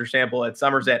the larger sample at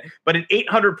Somerset, but an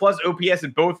 800 plus OPS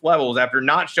at both levels after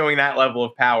not showing that level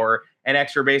of power and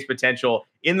extra base potential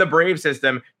in the Brave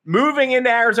system. Moving into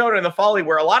Arizona in the Folly,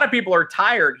 where a lot of people are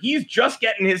tired, he's just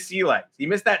getting his sea legs. He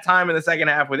missed that time in the second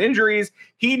half with injuries.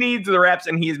 He needs the reps,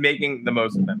 and he's making the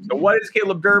most of them. So what is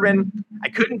Caleb Durbin? I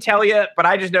couldn't tell you, but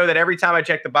I just know that every time I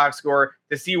check the box score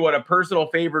to see what a personal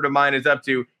favorite of mine is up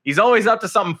to, he's always up to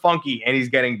something funky, and he's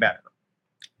getting better.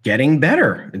 Getting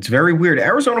better. It's very weird.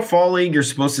 Arizona Fall League, you're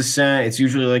supposed to send, it's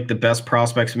usually like the best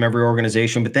prospects from every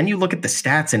organization, but then you look at the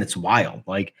stats and it's wild.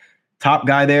 Like, top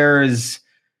guy there is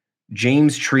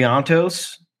James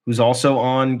Triantos, who's also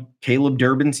on Caleb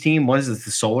Durbin's team. What is this,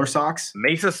 the Solar Sox?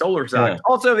 Mesa Solar Sox. Yeah.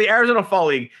 Also, the Arizona Fall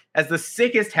League has the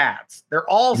sickest hats. They're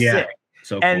all sick.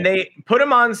 So and cool. They put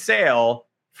them on sale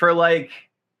for like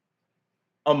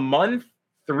a month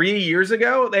 3 years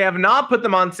ago. They have not put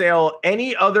them on sale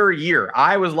any other year.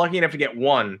 I was lucky enough to get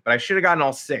one, but I should have gotten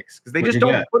all six because they just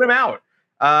don't put them out.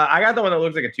 I got the one that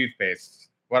looks like a toothpaste.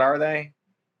 What are they?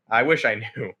 I wish I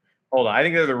knew. Hold on. I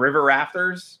think they're the River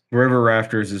Rafters. River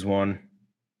Rafters is one.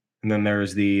 And then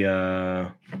there's the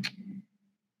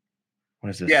what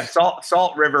is this? Yeah,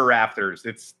 Salt River Rafters.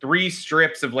 It's 3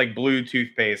 strips of like blue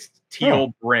toothpaste,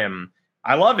 teal brim.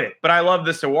 I love it, but I love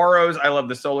the Saguaros. I love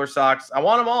the Solar Sox. I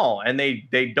want them all, and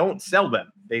they don't sell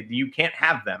them. You can't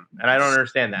have them, and I don't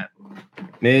understand that.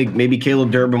 Maybe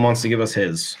Caleb Durbin wants to give us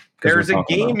his. There's a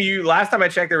game last time I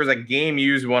checked, there was a game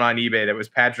used one on eBay that was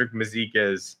Patrick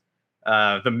Mazeika's,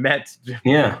 the Mets,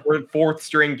 fourth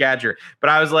string catcher.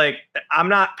 But I was like, I'm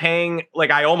not paying.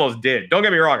 Like, I almost did. Don't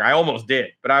get me wrong, I almost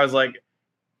did, but I was like,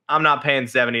 I'm not paying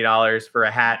 $70 for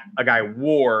a hat a guy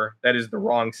wore that is the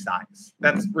wrong size.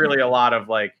 That's really a lot of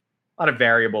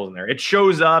variables in there. It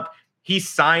shows up. He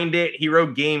signed it. He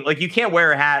wrote game. Like, you can't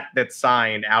wear a hat that's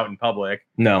signed out in public.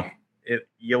 No.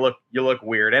 You look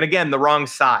weird. And again, the wrong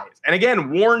size. And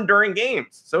again, worn during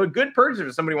games. So a good purchase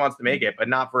if somebody wants to make it, but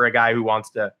not for a guy who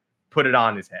wants to put it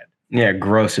on his head. Yeah,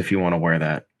 gross if you want to wear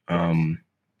that.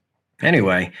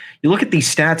 Anyway, you look at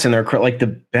these stats and they're like the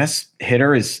best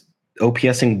hitter is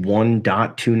OPSing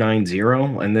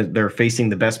 1.290, and they're facing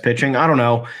the best pitching. I don't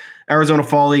know. Arizona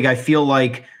Fall League, I feel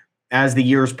like as the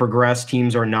years progress,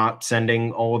 teams are not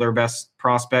sending all of their best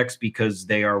prospects because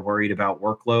they are worried about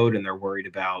workload and they're worried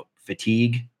about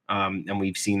fatigue. And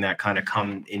we've seen that kind of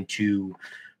come into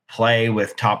play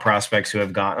with top prospects who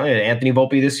have got Anthony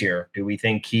Volpe this year. Do we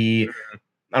think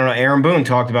I don't know. Aaron Boone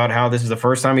talked about how this is the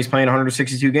first time he's playing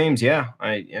 162 games. Yeah,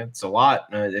 it's a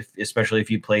lot, especially if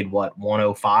you played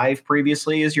 105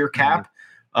 previously as your cap.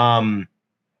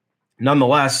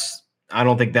 Nonetheless, I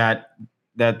don't think that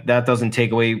doesn't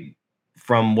take away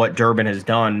from what Durbin has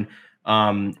done.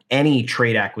 Any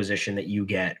trade acquisition that you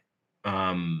get,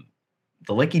 the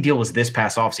Licky deal was this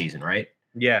past offseason, right?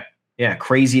 Yeah. Yeah,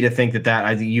 crazy to think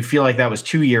that you feel like that was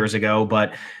 2 years ago,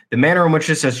 but the manner in which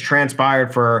this has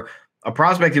transpired for a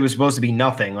prospect who was supposed to be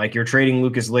nothing, like you're trading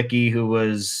Lucas Licky, who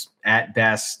was at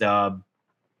best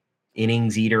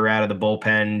innings eater out of the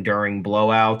bullpen during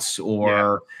blowouts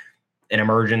or an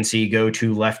emergency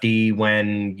go-to lefty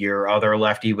when your other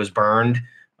lefty was burned,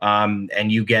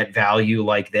 and you get value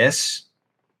like this.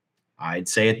 I'd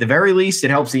say at the very least, it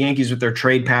helps the Yankees with their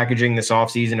trade packaging this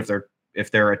offseason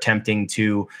if they're attempting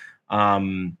to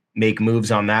make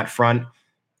moves on that front.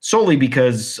 Solely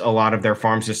because a lot of their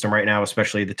farm system right now,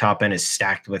 especially the top end, is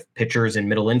stacked with pitchers and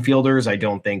middle infielders. I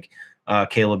don't think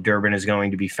Caleb Durbin is going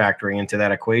to be factoring into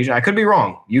that equation. I could be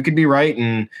wrong. You could be right,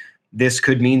 and this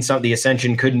could mean something. The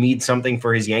ascension could mean something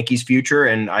for his Yankees future,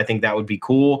 and I think that would be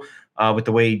cool with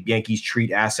the way Yankees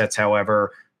treat assets.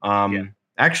 However,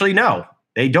 actually, no,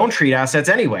 they don't treat assets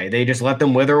anyway. They just let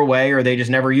them wither away or they just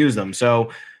never use them.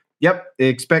 So, yep,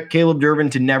 expect Caleb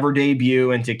Durbin to never debut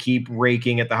and to keep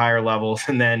raking at the higher levels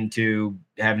and then to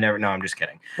have never – no, I'm just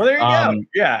kidding. Well, there you go.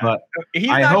 Yeah. But he's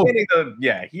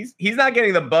not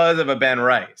getting the buzz of a Ben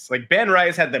Rice. Like, Ben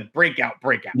Rice had the breakout.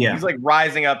 Yeah. He's like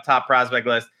rising up top prospect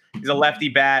list. He's a lefty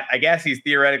bat. I guess he's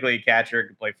theoretically a catcher,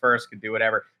 could play first, could do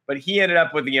whatever. But he ended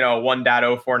up with,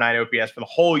 1.049 OPS for the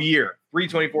whole year,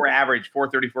 324 average,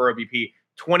 434 OBP,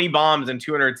 20 bombs and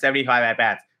 275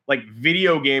 at-bats. Like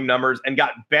video game numbers, and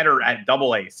got better at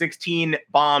AA. 16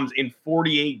 bombs in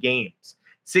 48 games,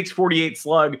 648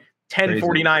 slug,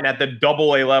 1049 at the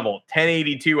AA level,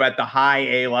 1082 at the high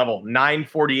A level,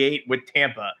 948 with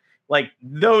Tampa. Like,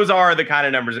 those are the kind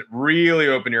of numbers that really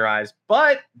open your eyes.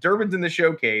 But Durbin's in the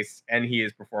showcase, and he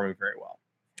is performing very well.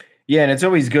 Yeah, and it's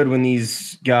always good when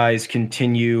these guys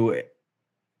continue.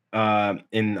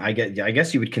 And I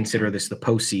guess you would consider this the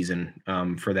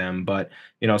postseason for them. But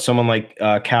someone like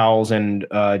Cowles and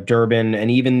Durbin,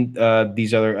 and even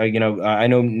these other, I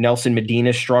know Nelson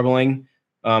Medina is struggling,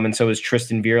 and so is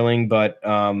Tristan Vierling, but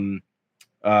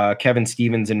Kevin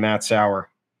Stevens and Matt Sauer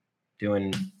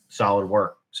doing solid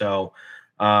work. So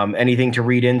anything to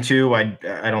read into? I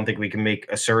don't think we can make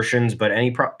assertions, but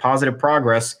any positive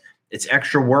progress. It's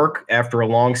extra work after a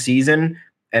long season,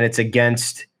 and it's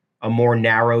against a more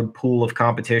narrowed pool of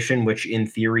competition, which in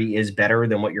theory is better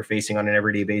than what you're facing on an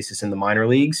everyday basis in the minor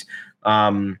leagues.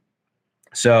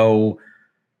 So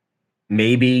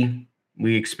maybe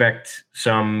we expect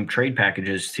some trade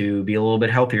packages to be a little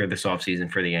bit healthier this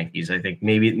offseason for the Yankees. I think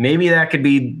maybe that could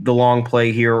be the long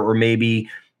play here, or maybe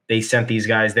they sent these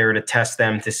guys there to test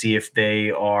them to see if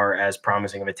they are as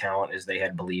promising of a talent as they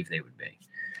had believed they would be.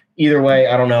 Either way,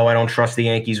 I don't know. I don't trust the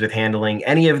Yankees with handling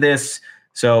any of this.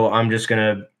 So I'm just going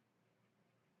to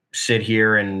sit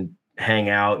here and hang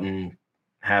out and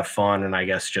have fun, and I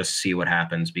guess just see what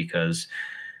happens, because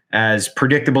as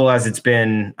predictable as it's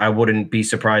been, I wouldn't be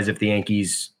surprised if the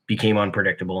Yankees became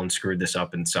unpredictable and screwed this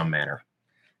up in some manner.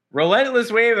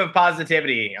 Relentless wave of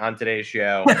positivity on today's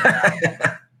show.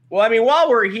 Well, I mean, while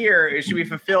we're here, should we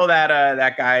fulfill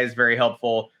that guy's very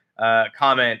helpful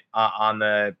comment on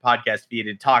the podcast feed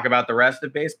and talk about the rest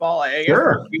of baseball?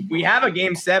 Sure. We have a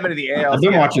Game 7 of the ALCS. I've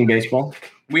been watching baseball.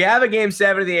 We have a Game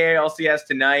 7 of the ALCS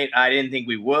tonight. I didn't think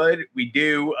we would. We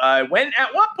do. At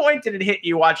what point did it hit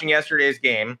you watching yesterday's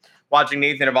game, watching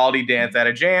Nathan Eovaldi dance out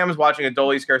of jams, watching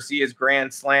Adolis Garcia's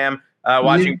grand slam,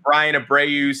 watching Brian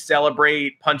Abreu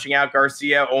celebrate punching out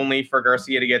Garcia only for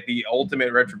Garcia to get the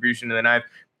ultimate retribution to the knife?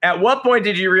 At what point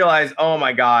did you realize, oh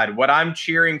my God, what I'm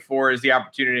cheering for is the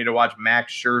opportunity to watch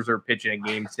Max Scherzer pitch in a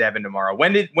Game 7 tomorrow?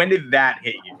 When did that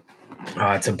hit you?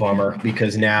 It's a bummer,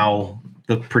 because now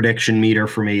the prediction meter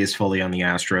for me is fully on the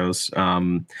Astros.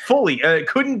 Fully,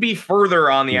 couldn't be further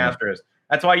on the Astros.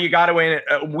 That's why you got to win.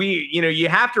 You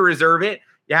have to reserve it.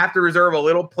 You have to reserve a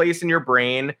little place in your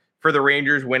brain for the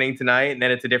Rangers winning tonight, and then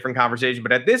it's a different conversation.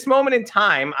 But at this moment in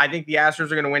time, I think the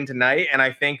Astros are going to win tonight, and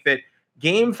I think that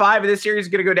Game 5 of this series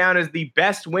is going to go down as the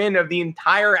best win of the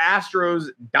entire Astros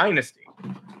dynasty.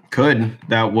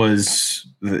 That was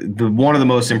the one of the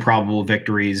most improbable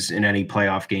victories in any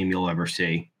playoff game you'll ever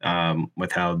see,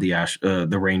 with how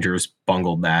the Rangers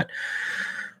bungled that.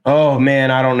 Oh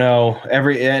man, I don't know.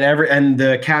 And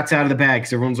the cat's out of the bag,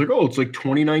 because everyone's like, "Oh, it's like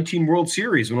 2019 World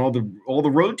Series when all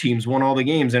the road teams won all the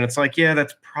games," and it's like, yeah,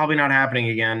 that's probably not happening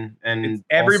again. And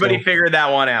everybody figured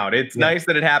that one out. It's nice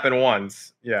that it happened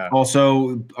once. Yeah.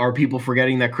 Also, are people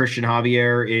forgetting that Christian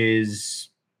Javier is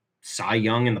Cy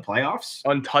Young in the playoffs?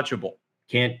 Untouchable.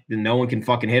 No one can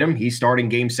fucking hit him. He's starting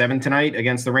Game 7 tonight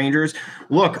against the Rangers.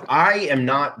 Look, I am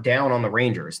not down on the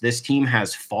Rangers. This team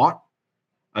has fought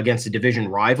against a division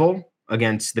rival,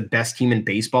 against the best team in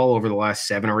baseball over the last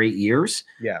 7 or 8 years.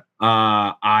 Yeah.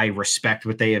 I respect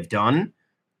what they have done.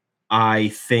 I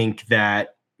think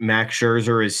that Max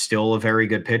Scherzer is still a very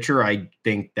good pitcher. I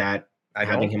think that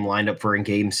having him lined up for in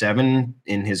Game 7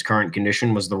 in his current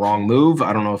condition was the wrong move.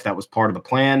 I don't know if that was part of the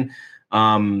plan.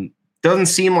 Doesn't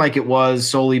seem like it was,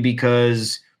 solely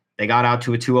because they got out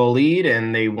to a 2-0 lead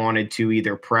and they wanted to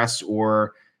either press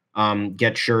or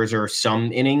get Scherzer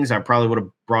some innings. I probably would have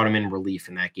brought him in relief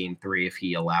in that Game 3 if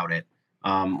he allowed it.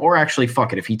 Or actually,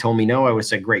 fuck it. If he told me no, I would have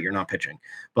said, great, you're not pitching.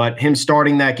 But him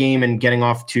starting that game and getting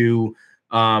off to,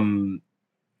 not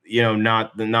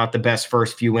the best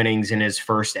first few innings in his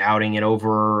first outing in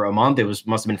over a month. It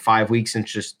must have been 5 weeks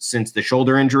since the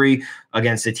shoulder injury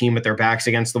against a team with their backs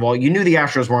against the wall. You knew the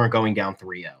Astros weren't going down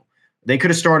 3-0.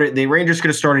 The Rangers could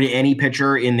have started any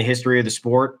pitcher in the history of the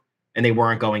sport, and they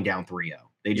weren't going down 3-0.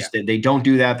 They don't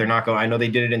do that. They're not going. I know they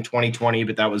did it in 2020,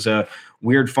 but that was a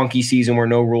weird, funky season where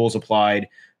no rules applied.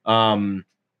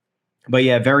 But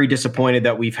yeah, very disappointed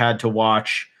that we've had to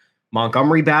watch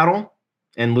Montgomery battle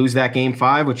and lose that Game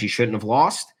 5, which he shouldn't have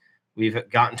lost. We've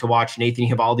gotten to watch Nathan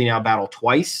Eovaldi now battle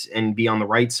twice and be on the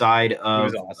right side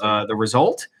of the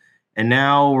result. And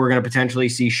now we're going to potentially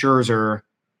see Scherzer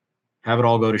have it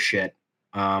all go to shit,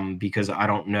 because I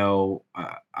don't know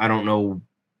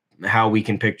how we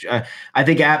can picture. I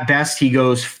think at best he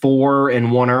goes 4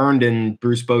 and 1 earned, and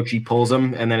Bruce Bochy pulls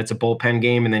him, and then it's a bullpen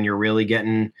game, and then you're really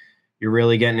getting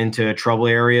into a trouble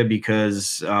area,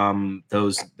 because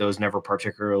those never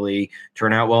particularly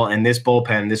turn out well. And this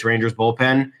Rangers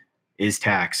bullpen is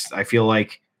taxed. I feel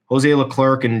like Jose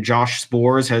Leclerc and Josh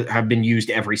Spores have been used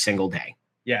every single day.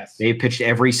 Yes, they pitched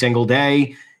every single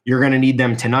day. You're going to need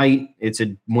them tonight. It's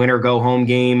a win or go home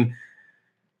game.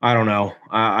 I don't know.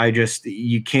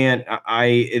 You can't.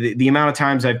 The amount of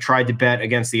times I've tried to bet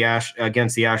against the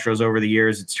Astros over the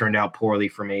years, it's turned out poorly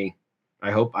for me.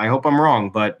 I hope I'm wrong,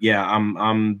 but yeah,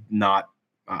 I'm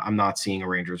not seeing a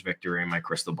Rangers victory in my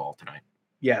crystal ball tonight.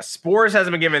 Yeah, Spores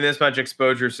hasn't been given this much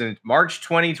exposure since March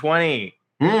 2020.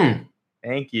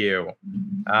 Thank you.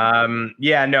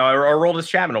 Yeah, no, Aroldis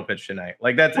Chapman will pitch tonight.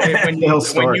 Like that's when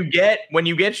you get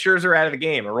Scherzer out of the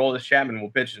game, Aroldis Chapman will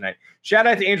pitch tonight. Shout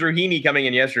out to Andrew Heaney coming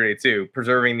in yesterday too,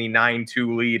 preserving the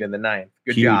 9-2 lead in the ninth.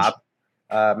 Good job.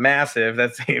 Massive.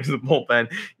 That saves the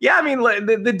bullpen. Yeah, I mean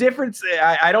the difference.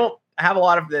 I don't have a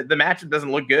lot of the matchup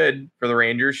doesn't look good for the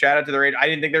Rangers. Shout out to the Rangers. I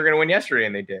didn't think they were going to win yesterday,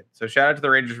 and they did. So shout out to the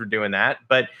Rangers for doing that.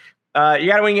 But you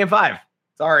got to win game 5.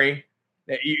 Sorry.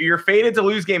 You're fated to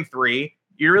lose game 3.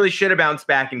 You really should have bounced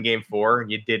back in game 4.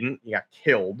 You didn't. You got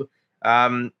killed.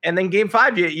 And then game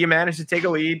 5, you managed to take a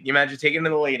lead. You managed to take it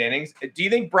into the late innings. Do you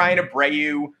think Brian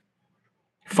Abreu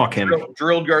fuck him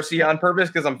drilled Garcia on purpose?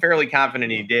 Because I'm fairly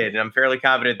confident he did. And I'm fairly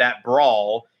confident that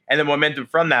brawl and the momentum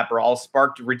from that brawl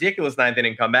sparked a ridiculous 9th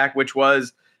inning comeback, which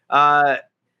was not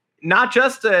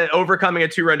just overcoming a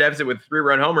 2-run deficit with a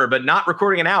 3-run homer, but not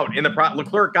recording an out in the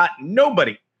Leclerc got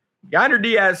nobody. Yonder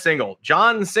Diaz single.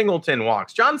 John Singleton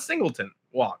walks.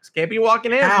 Can't be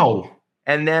walking in. Ow.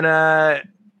 And then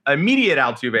immediate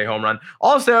Altuve home run.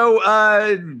 Also,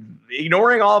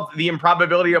 ignoring all the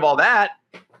improbability of all that,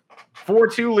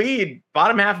 4-2 lead,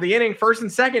 bottom half of the inning, first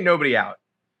and second, nobody out.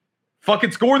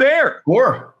 Fucking score there.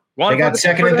 They got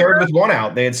second and third with one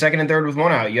out. They had second and third with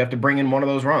one out. You have to bring in one of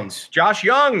those runs. Josh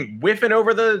Young whiffing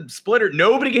over the splitter.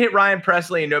 Nobody can hit Ryan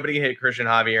Presley and nobody can hit Christian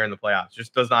Javier in the playoffs.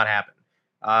 Just does not happen.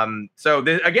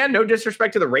 Again, no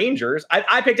disrespect to the Rangers.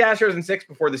 I picked Astros in 6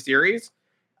 before the series.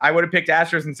 I would have picked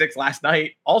Astros in 6 last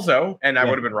night also, and I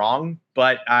would have been wrong,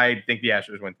 but I think the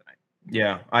Astros win tonight.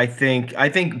 Yeah, I think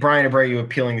Brian Abreu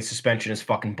appealing the suspension is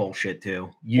fucking bullshit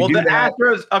too.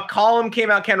 Astros, a column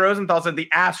came out. Ken Rosenthal said the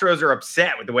Astros are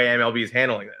upset with the way MLB is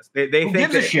handling this. They Who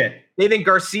think gives a shit? They think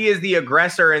Garcia is the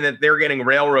aggressor and that they're getting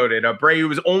railroaded. Abreu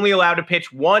was only allowed to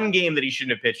pitch 1 game that he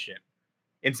shouldn't have pitched in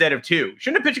instead of 2.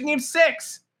 Shouldn't have pitched in game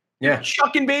 6. Yeah,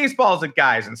 chucking baseballs at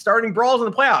guys and starting brawls in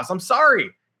the playoffs. I'm sorry.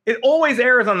 It always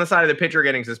errs on the side of the pitcher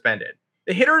getting suspended.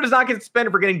 The hitter does not get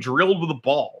suspended for getting drilled with a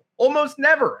ball. Almost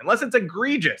never, unless it's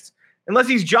egregious. Unless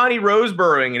he's Johnny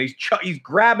Roseburrowing and he's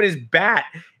grabbing his bat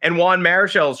and Juan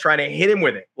Marichal is trying to hit him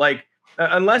with it. Like,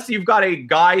 unless you've got a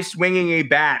guy swinging a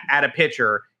bat at a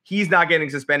pitcher, he's not getting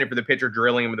suspended for the pitcher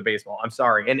drilling him with a baseball. I'm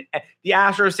sorry. And the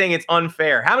Astros saying it's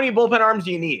unfair. How many bullpen arms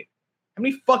do you need? How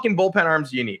many fucking bullpen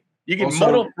arms do you need? You can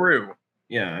muddle through.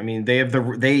 Yeah, I mean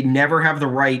they never have the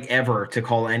right ever to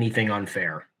call anything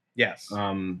unfair. Yes.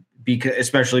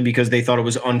 Especially because they thought it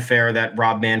was unfair that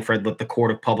Rob Manfred let the court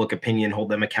of public opinion hold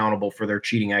them accountable for their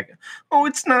cheating act. Oh,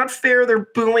 it's not fair. They're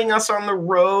booing us on the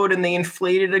road and they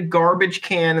inflated a garbage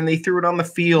can and they threw it on the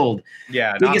field.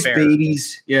 Yeah, biggest not fair.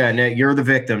 Babies. Yeah, no, you're the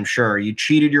victim. Sure, you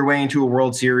cheated your way into a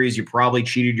World Series. You probably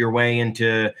cheated your way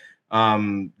into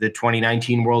the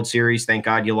 2019 World Series. Thank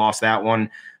God you lost that one.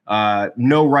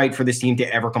 No right for this team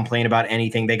to ever complain about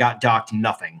anything. They got docked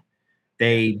nothing.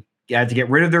 They had to get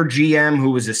rid of their GM,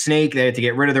 who was a snake. They had to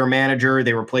get rid of their manager.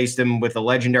 They replaced him with a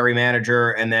legendary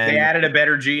manager, and then they added a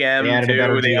better GM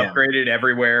too. They upgraded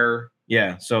everywhere.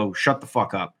 Yeah, so shut the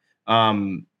fuck up.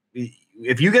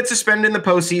 If you get suspended in the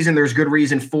postseason, there's good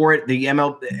reason for it. The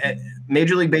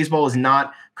Major League Baseball is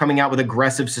not coming out with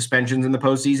aggressive suspensions in the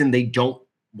postseason. They don't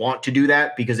want to do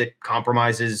that because it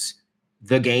compromises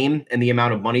the game and the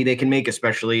amount of money they can make,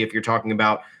 especially if you're talking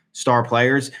about star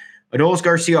players. Adolis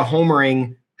Garcia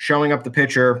homering, showing up the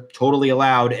pitcher, totally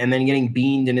allowed, and then getting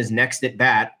beamed in his next at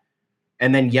bat,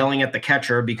 and then yelling at the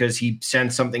catcher because he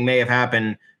sensed something may have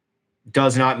happened,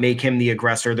 does not make him the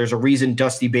aggressor. There's a reason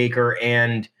Dusty Baker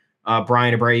and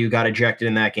Brian Abreu got ejected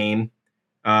in that game.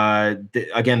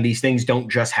 Again, these things don't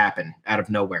just happen out of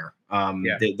nowhere.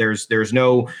 There's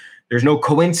no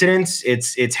coincidence.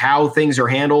 It's how things are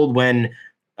handled when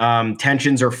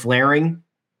tensions are flaring,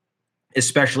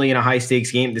 especially in a high stakes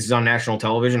game. This is on national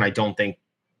television. I don't think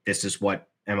this is what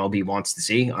MLB wants to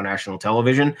see on national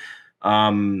television.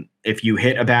 If you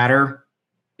hit a batter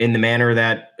in the manner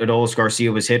that Adolis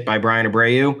Garcia was hit by Brian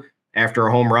Abreu after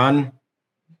a home run,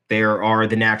 there are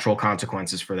the natural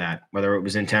consequences for that, whether it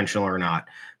was intentional or not.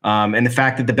 And the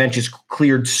fact that the bench is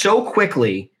cleared so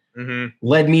quickly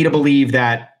led me to believe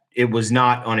that it was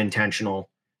not unintentional,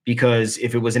 because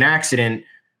if it was an accident,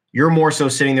 you're more so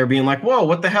sitting there being like, whoa,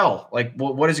 what the hell? Like,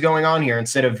 what is going on here?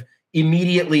 Instead of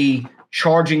immediately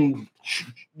charging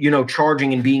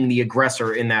and being the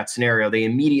aggressor in that scenario, they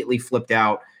immediately flipped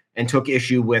out and took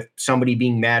issue with somebody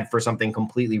being mad for something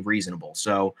completely reasonable.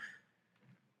 So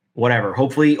whatever.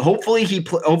 Hopefully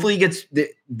he gets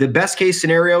the best case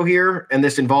scenario here, and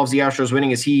this involves the Astros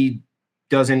winning, is if he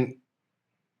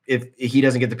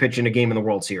doesn't get to pitch in a game in the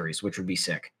World Series, which would be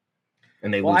sick.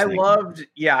 And they lose. I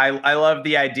love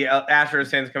the idea.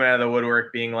 Astros fans coming out of the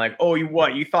woodwork being like, "Oh,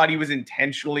 you thought he was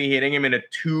intentionally hitting him in a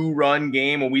 2-run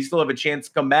game when we still have a chance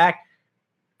to come back?"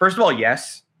 First of all,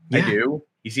 yes, yeah. I do.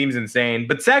 He seems insane.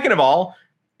 But second of all,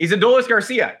 he's Adolis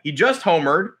Garcia. He just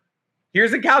homered.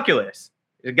 Here's the calculus.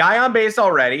 There's a guy on base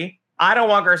already. I don't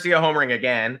want Garcia homering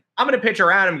again. I'm going to pitch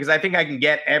around him because I think I can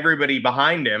get everybody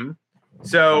behind him.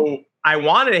 So I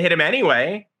wanted to hit him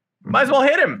anyway. Might as well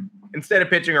hit him instead of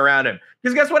pitching around him.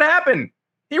 Because guess what happened?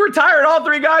 He retired all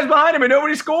 3 guys behind him and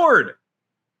nobody scored.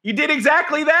 He did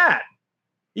exactly that.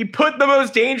 He put the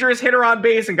most dangerous hitter on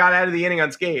base and got out of the inning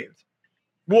unscathed.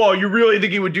 Whoa, you really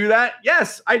think he would do that?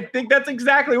 Yes, I think that's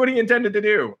exactly what he intended to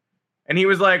do. And he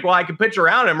was like, well, I could pitch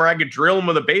around him or I could drill him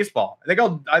with a baseball. I think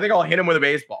I'll hit him with a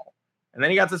baseball. And then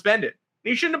he got suspended.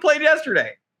 He shouldn't have played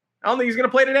yesterday. I don't think he's going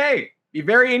to play today. Be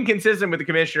very inconsistent with the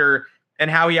commissioner and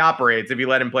how he operates if you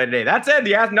let him play today. That said,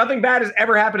 nothing bad has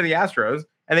ever happened to the Astros,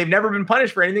 and they've never been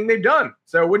punished for anything they've done.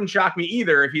 So it wouldn't shock me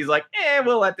either if he's like,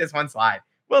 we'll let this one slide.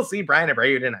 We'll see Brian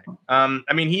Abreu tonight.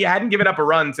 I mean, he hadn't given up a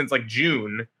run since like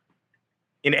June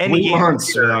in any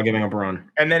months without giving up a run.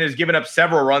 And then has given up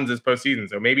several runs this postseason.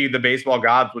 So maybe the baseball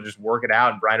gods will just work it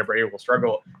out and Brian Abreu will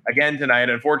struggle again tonight.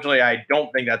 Unfortunately, I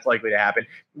don't think that's likely to happen.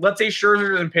 Let's say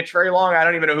Scherzer doesn't pitch very long. I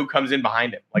don't even know who comes in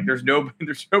behind him. Like there's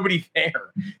nobody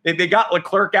there. They got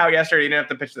Leclerc out yesterday. He didn't have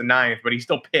to pitch the 9th, but he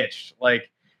still pitched.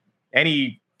 And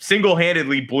he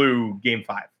single-handedly blew Game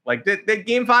 5. Like that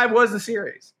Game 5 was the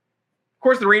series. Of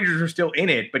course, the Rangers are still in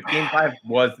it, but Game 5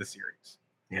 was the series.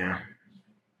 Yeah,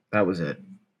 that was it.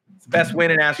 It's the best win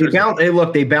in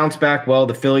Astros. They bounced back well.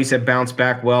 The Phillies have bounced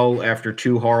back well after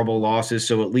 2 horrible losses.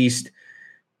 So at least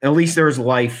there's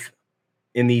life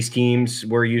in these teams.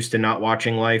 We're used to not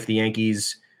watching life. The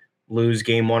Yankees lose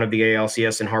Game 1 of the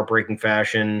ALCS in heartbreaking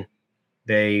fashion.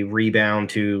 They rebound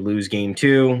to lose Game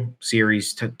 2.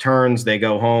 Series turns. They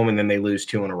go home, and then they lose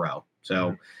 2 in a row.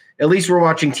 So at least we're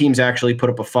watching teams actually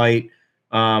put up a fight,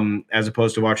 as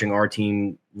opposed to watching our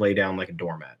team lay down like a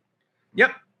doormat.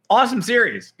 Yep. Awesome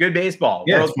series. Good baseball.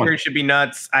 Yeah, World Series should be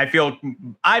nuts. I feel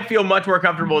much more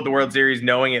comfortable with the World Series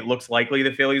knowing it looks likely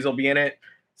the Phillies will be in it.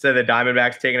 So the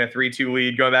Diamondbacks taking a 3-2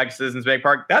 lead going back to Citizens Bank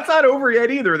Park. That's not over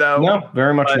yet either, though. No,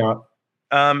 very much not.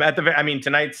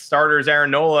 Tonight's starter is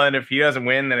Aaron Nola, and if he doesn't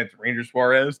win, then it's Ranger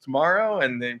Suarez tomorrow,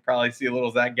 and they probably see a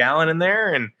little Zach Gallen in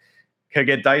there, and could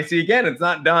get dicey again. It's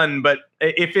not done, but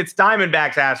if it's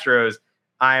Diamondbacks Astros,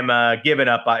 I'm giving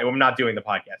up. I'm not doing the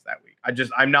podcast that week.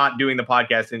 I'm not doing the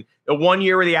podcast. In the 1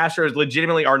 year where the Astros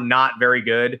legitimately are not very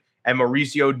good, and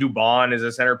Mauricio Dubon is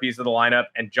a centerpiece of the lineup,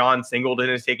 and John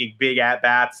Singleton is taking big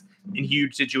at-bats in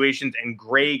huge situations, and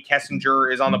Gray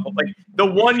Kessinger is on the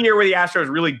 1 year where the Astros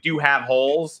really do have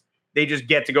holes, they just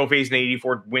get to go face an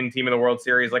 84-win team in the World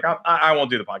Series. I won't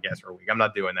do the podcast for a week. I'm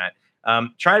not doing that.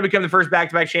 Trying to become the first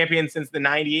back-to-back champion since the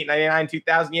 98, 99,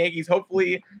 2000 Yankees.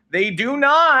 Hopefully they do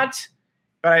not.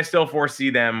 But I still foresee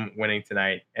them winning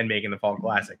tonight and making the Fall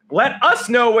Classic. Let us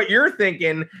know what you're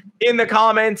thinking in the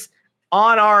comments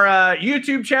on our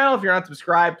YouTube channel. If you're not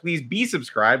subscribed, please be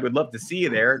subscribed. We'd love to see you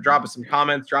there. Drop us some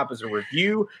comments. Drop us a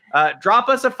review. Drop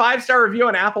us a 5-star review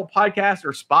on Apple Podcasts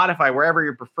or Spotify, wherever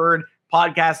your preferred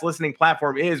podcast listening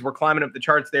platform is. We're climbing up the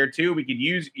charts there, too. We could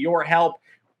use your help.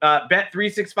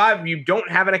 Bet365, if you don't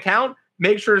have an account,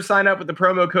 make sure to sign up with the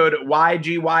promo code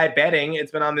YGYBetting.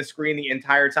 It's been on the screen the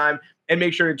entire time. And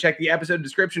make sure to check the episode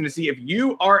description to see if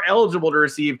you are eligible to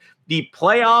receive the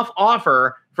playoff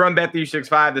offer from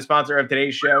Bet365, the sponsor of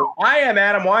today's show. I am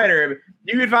Adam Weinrib.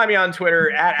 You can find me on Twitter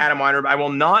at Adam Weinrib. I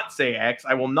will not say X.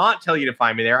 I will not tell you to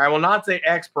find me there. I will not say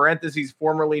X parentheses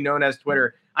formerly known as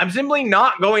Twitter. I'm simply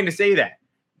not going to say that.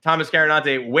 Thomas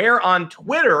Carinate, where on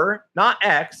Twitter, not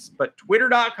X, but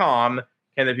twitter.com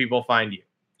can the people find you?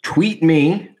 Tweet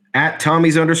me at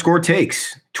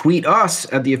Tommy's_takes. Tweet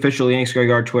us at the official Yanks Go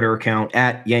Yard Twitter account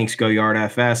at Yanks Go Yard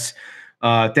FS.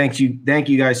 Thank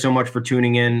you guys so much for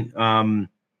tuning in.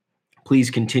 Please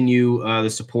continue the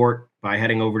support by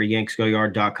heading over to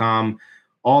yanksgoyard.com.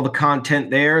 All the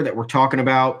content there that we're talking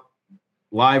about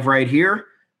live right here,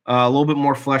 a little bit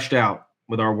more fleshed out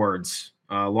with our words.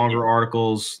 Longer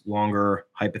articles, longer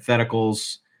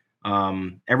hypotheticals,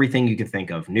 everything you can think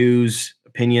of. News,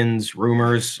 opinions,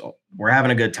 rumors. We're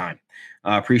having a good time.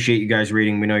 Appreciate you guys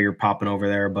reading. We know you're popping over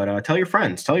there, but tell your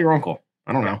friends, tell your uncle.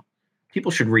 I don't know.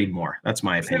 People should read more. That's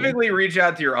my opinion. Specifically, reach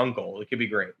out to your uncle. It could be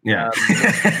great. Yeah.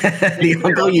 The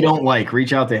uncle you don't like,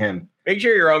 reach out to him. Make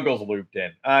sure your uncle's looped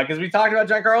in because we talked about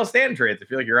Giancarlo Stanton trades. I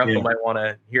feel like your uncle might want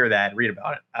to hear that and read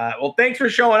about it. Well, thanks for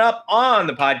showing up on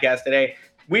the podcast today.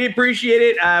 We appreciate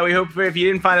it. We hope if you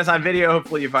didn't find us on video,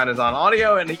 hopefully you find us on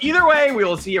audio. And either way, we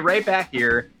will see you right back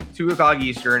here, 2 o'clock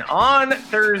Eastern on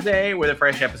Thursday with a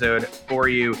fresh episode for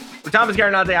you. For Thomas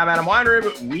Carnante, I'm Adam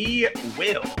Weinrib. We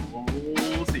will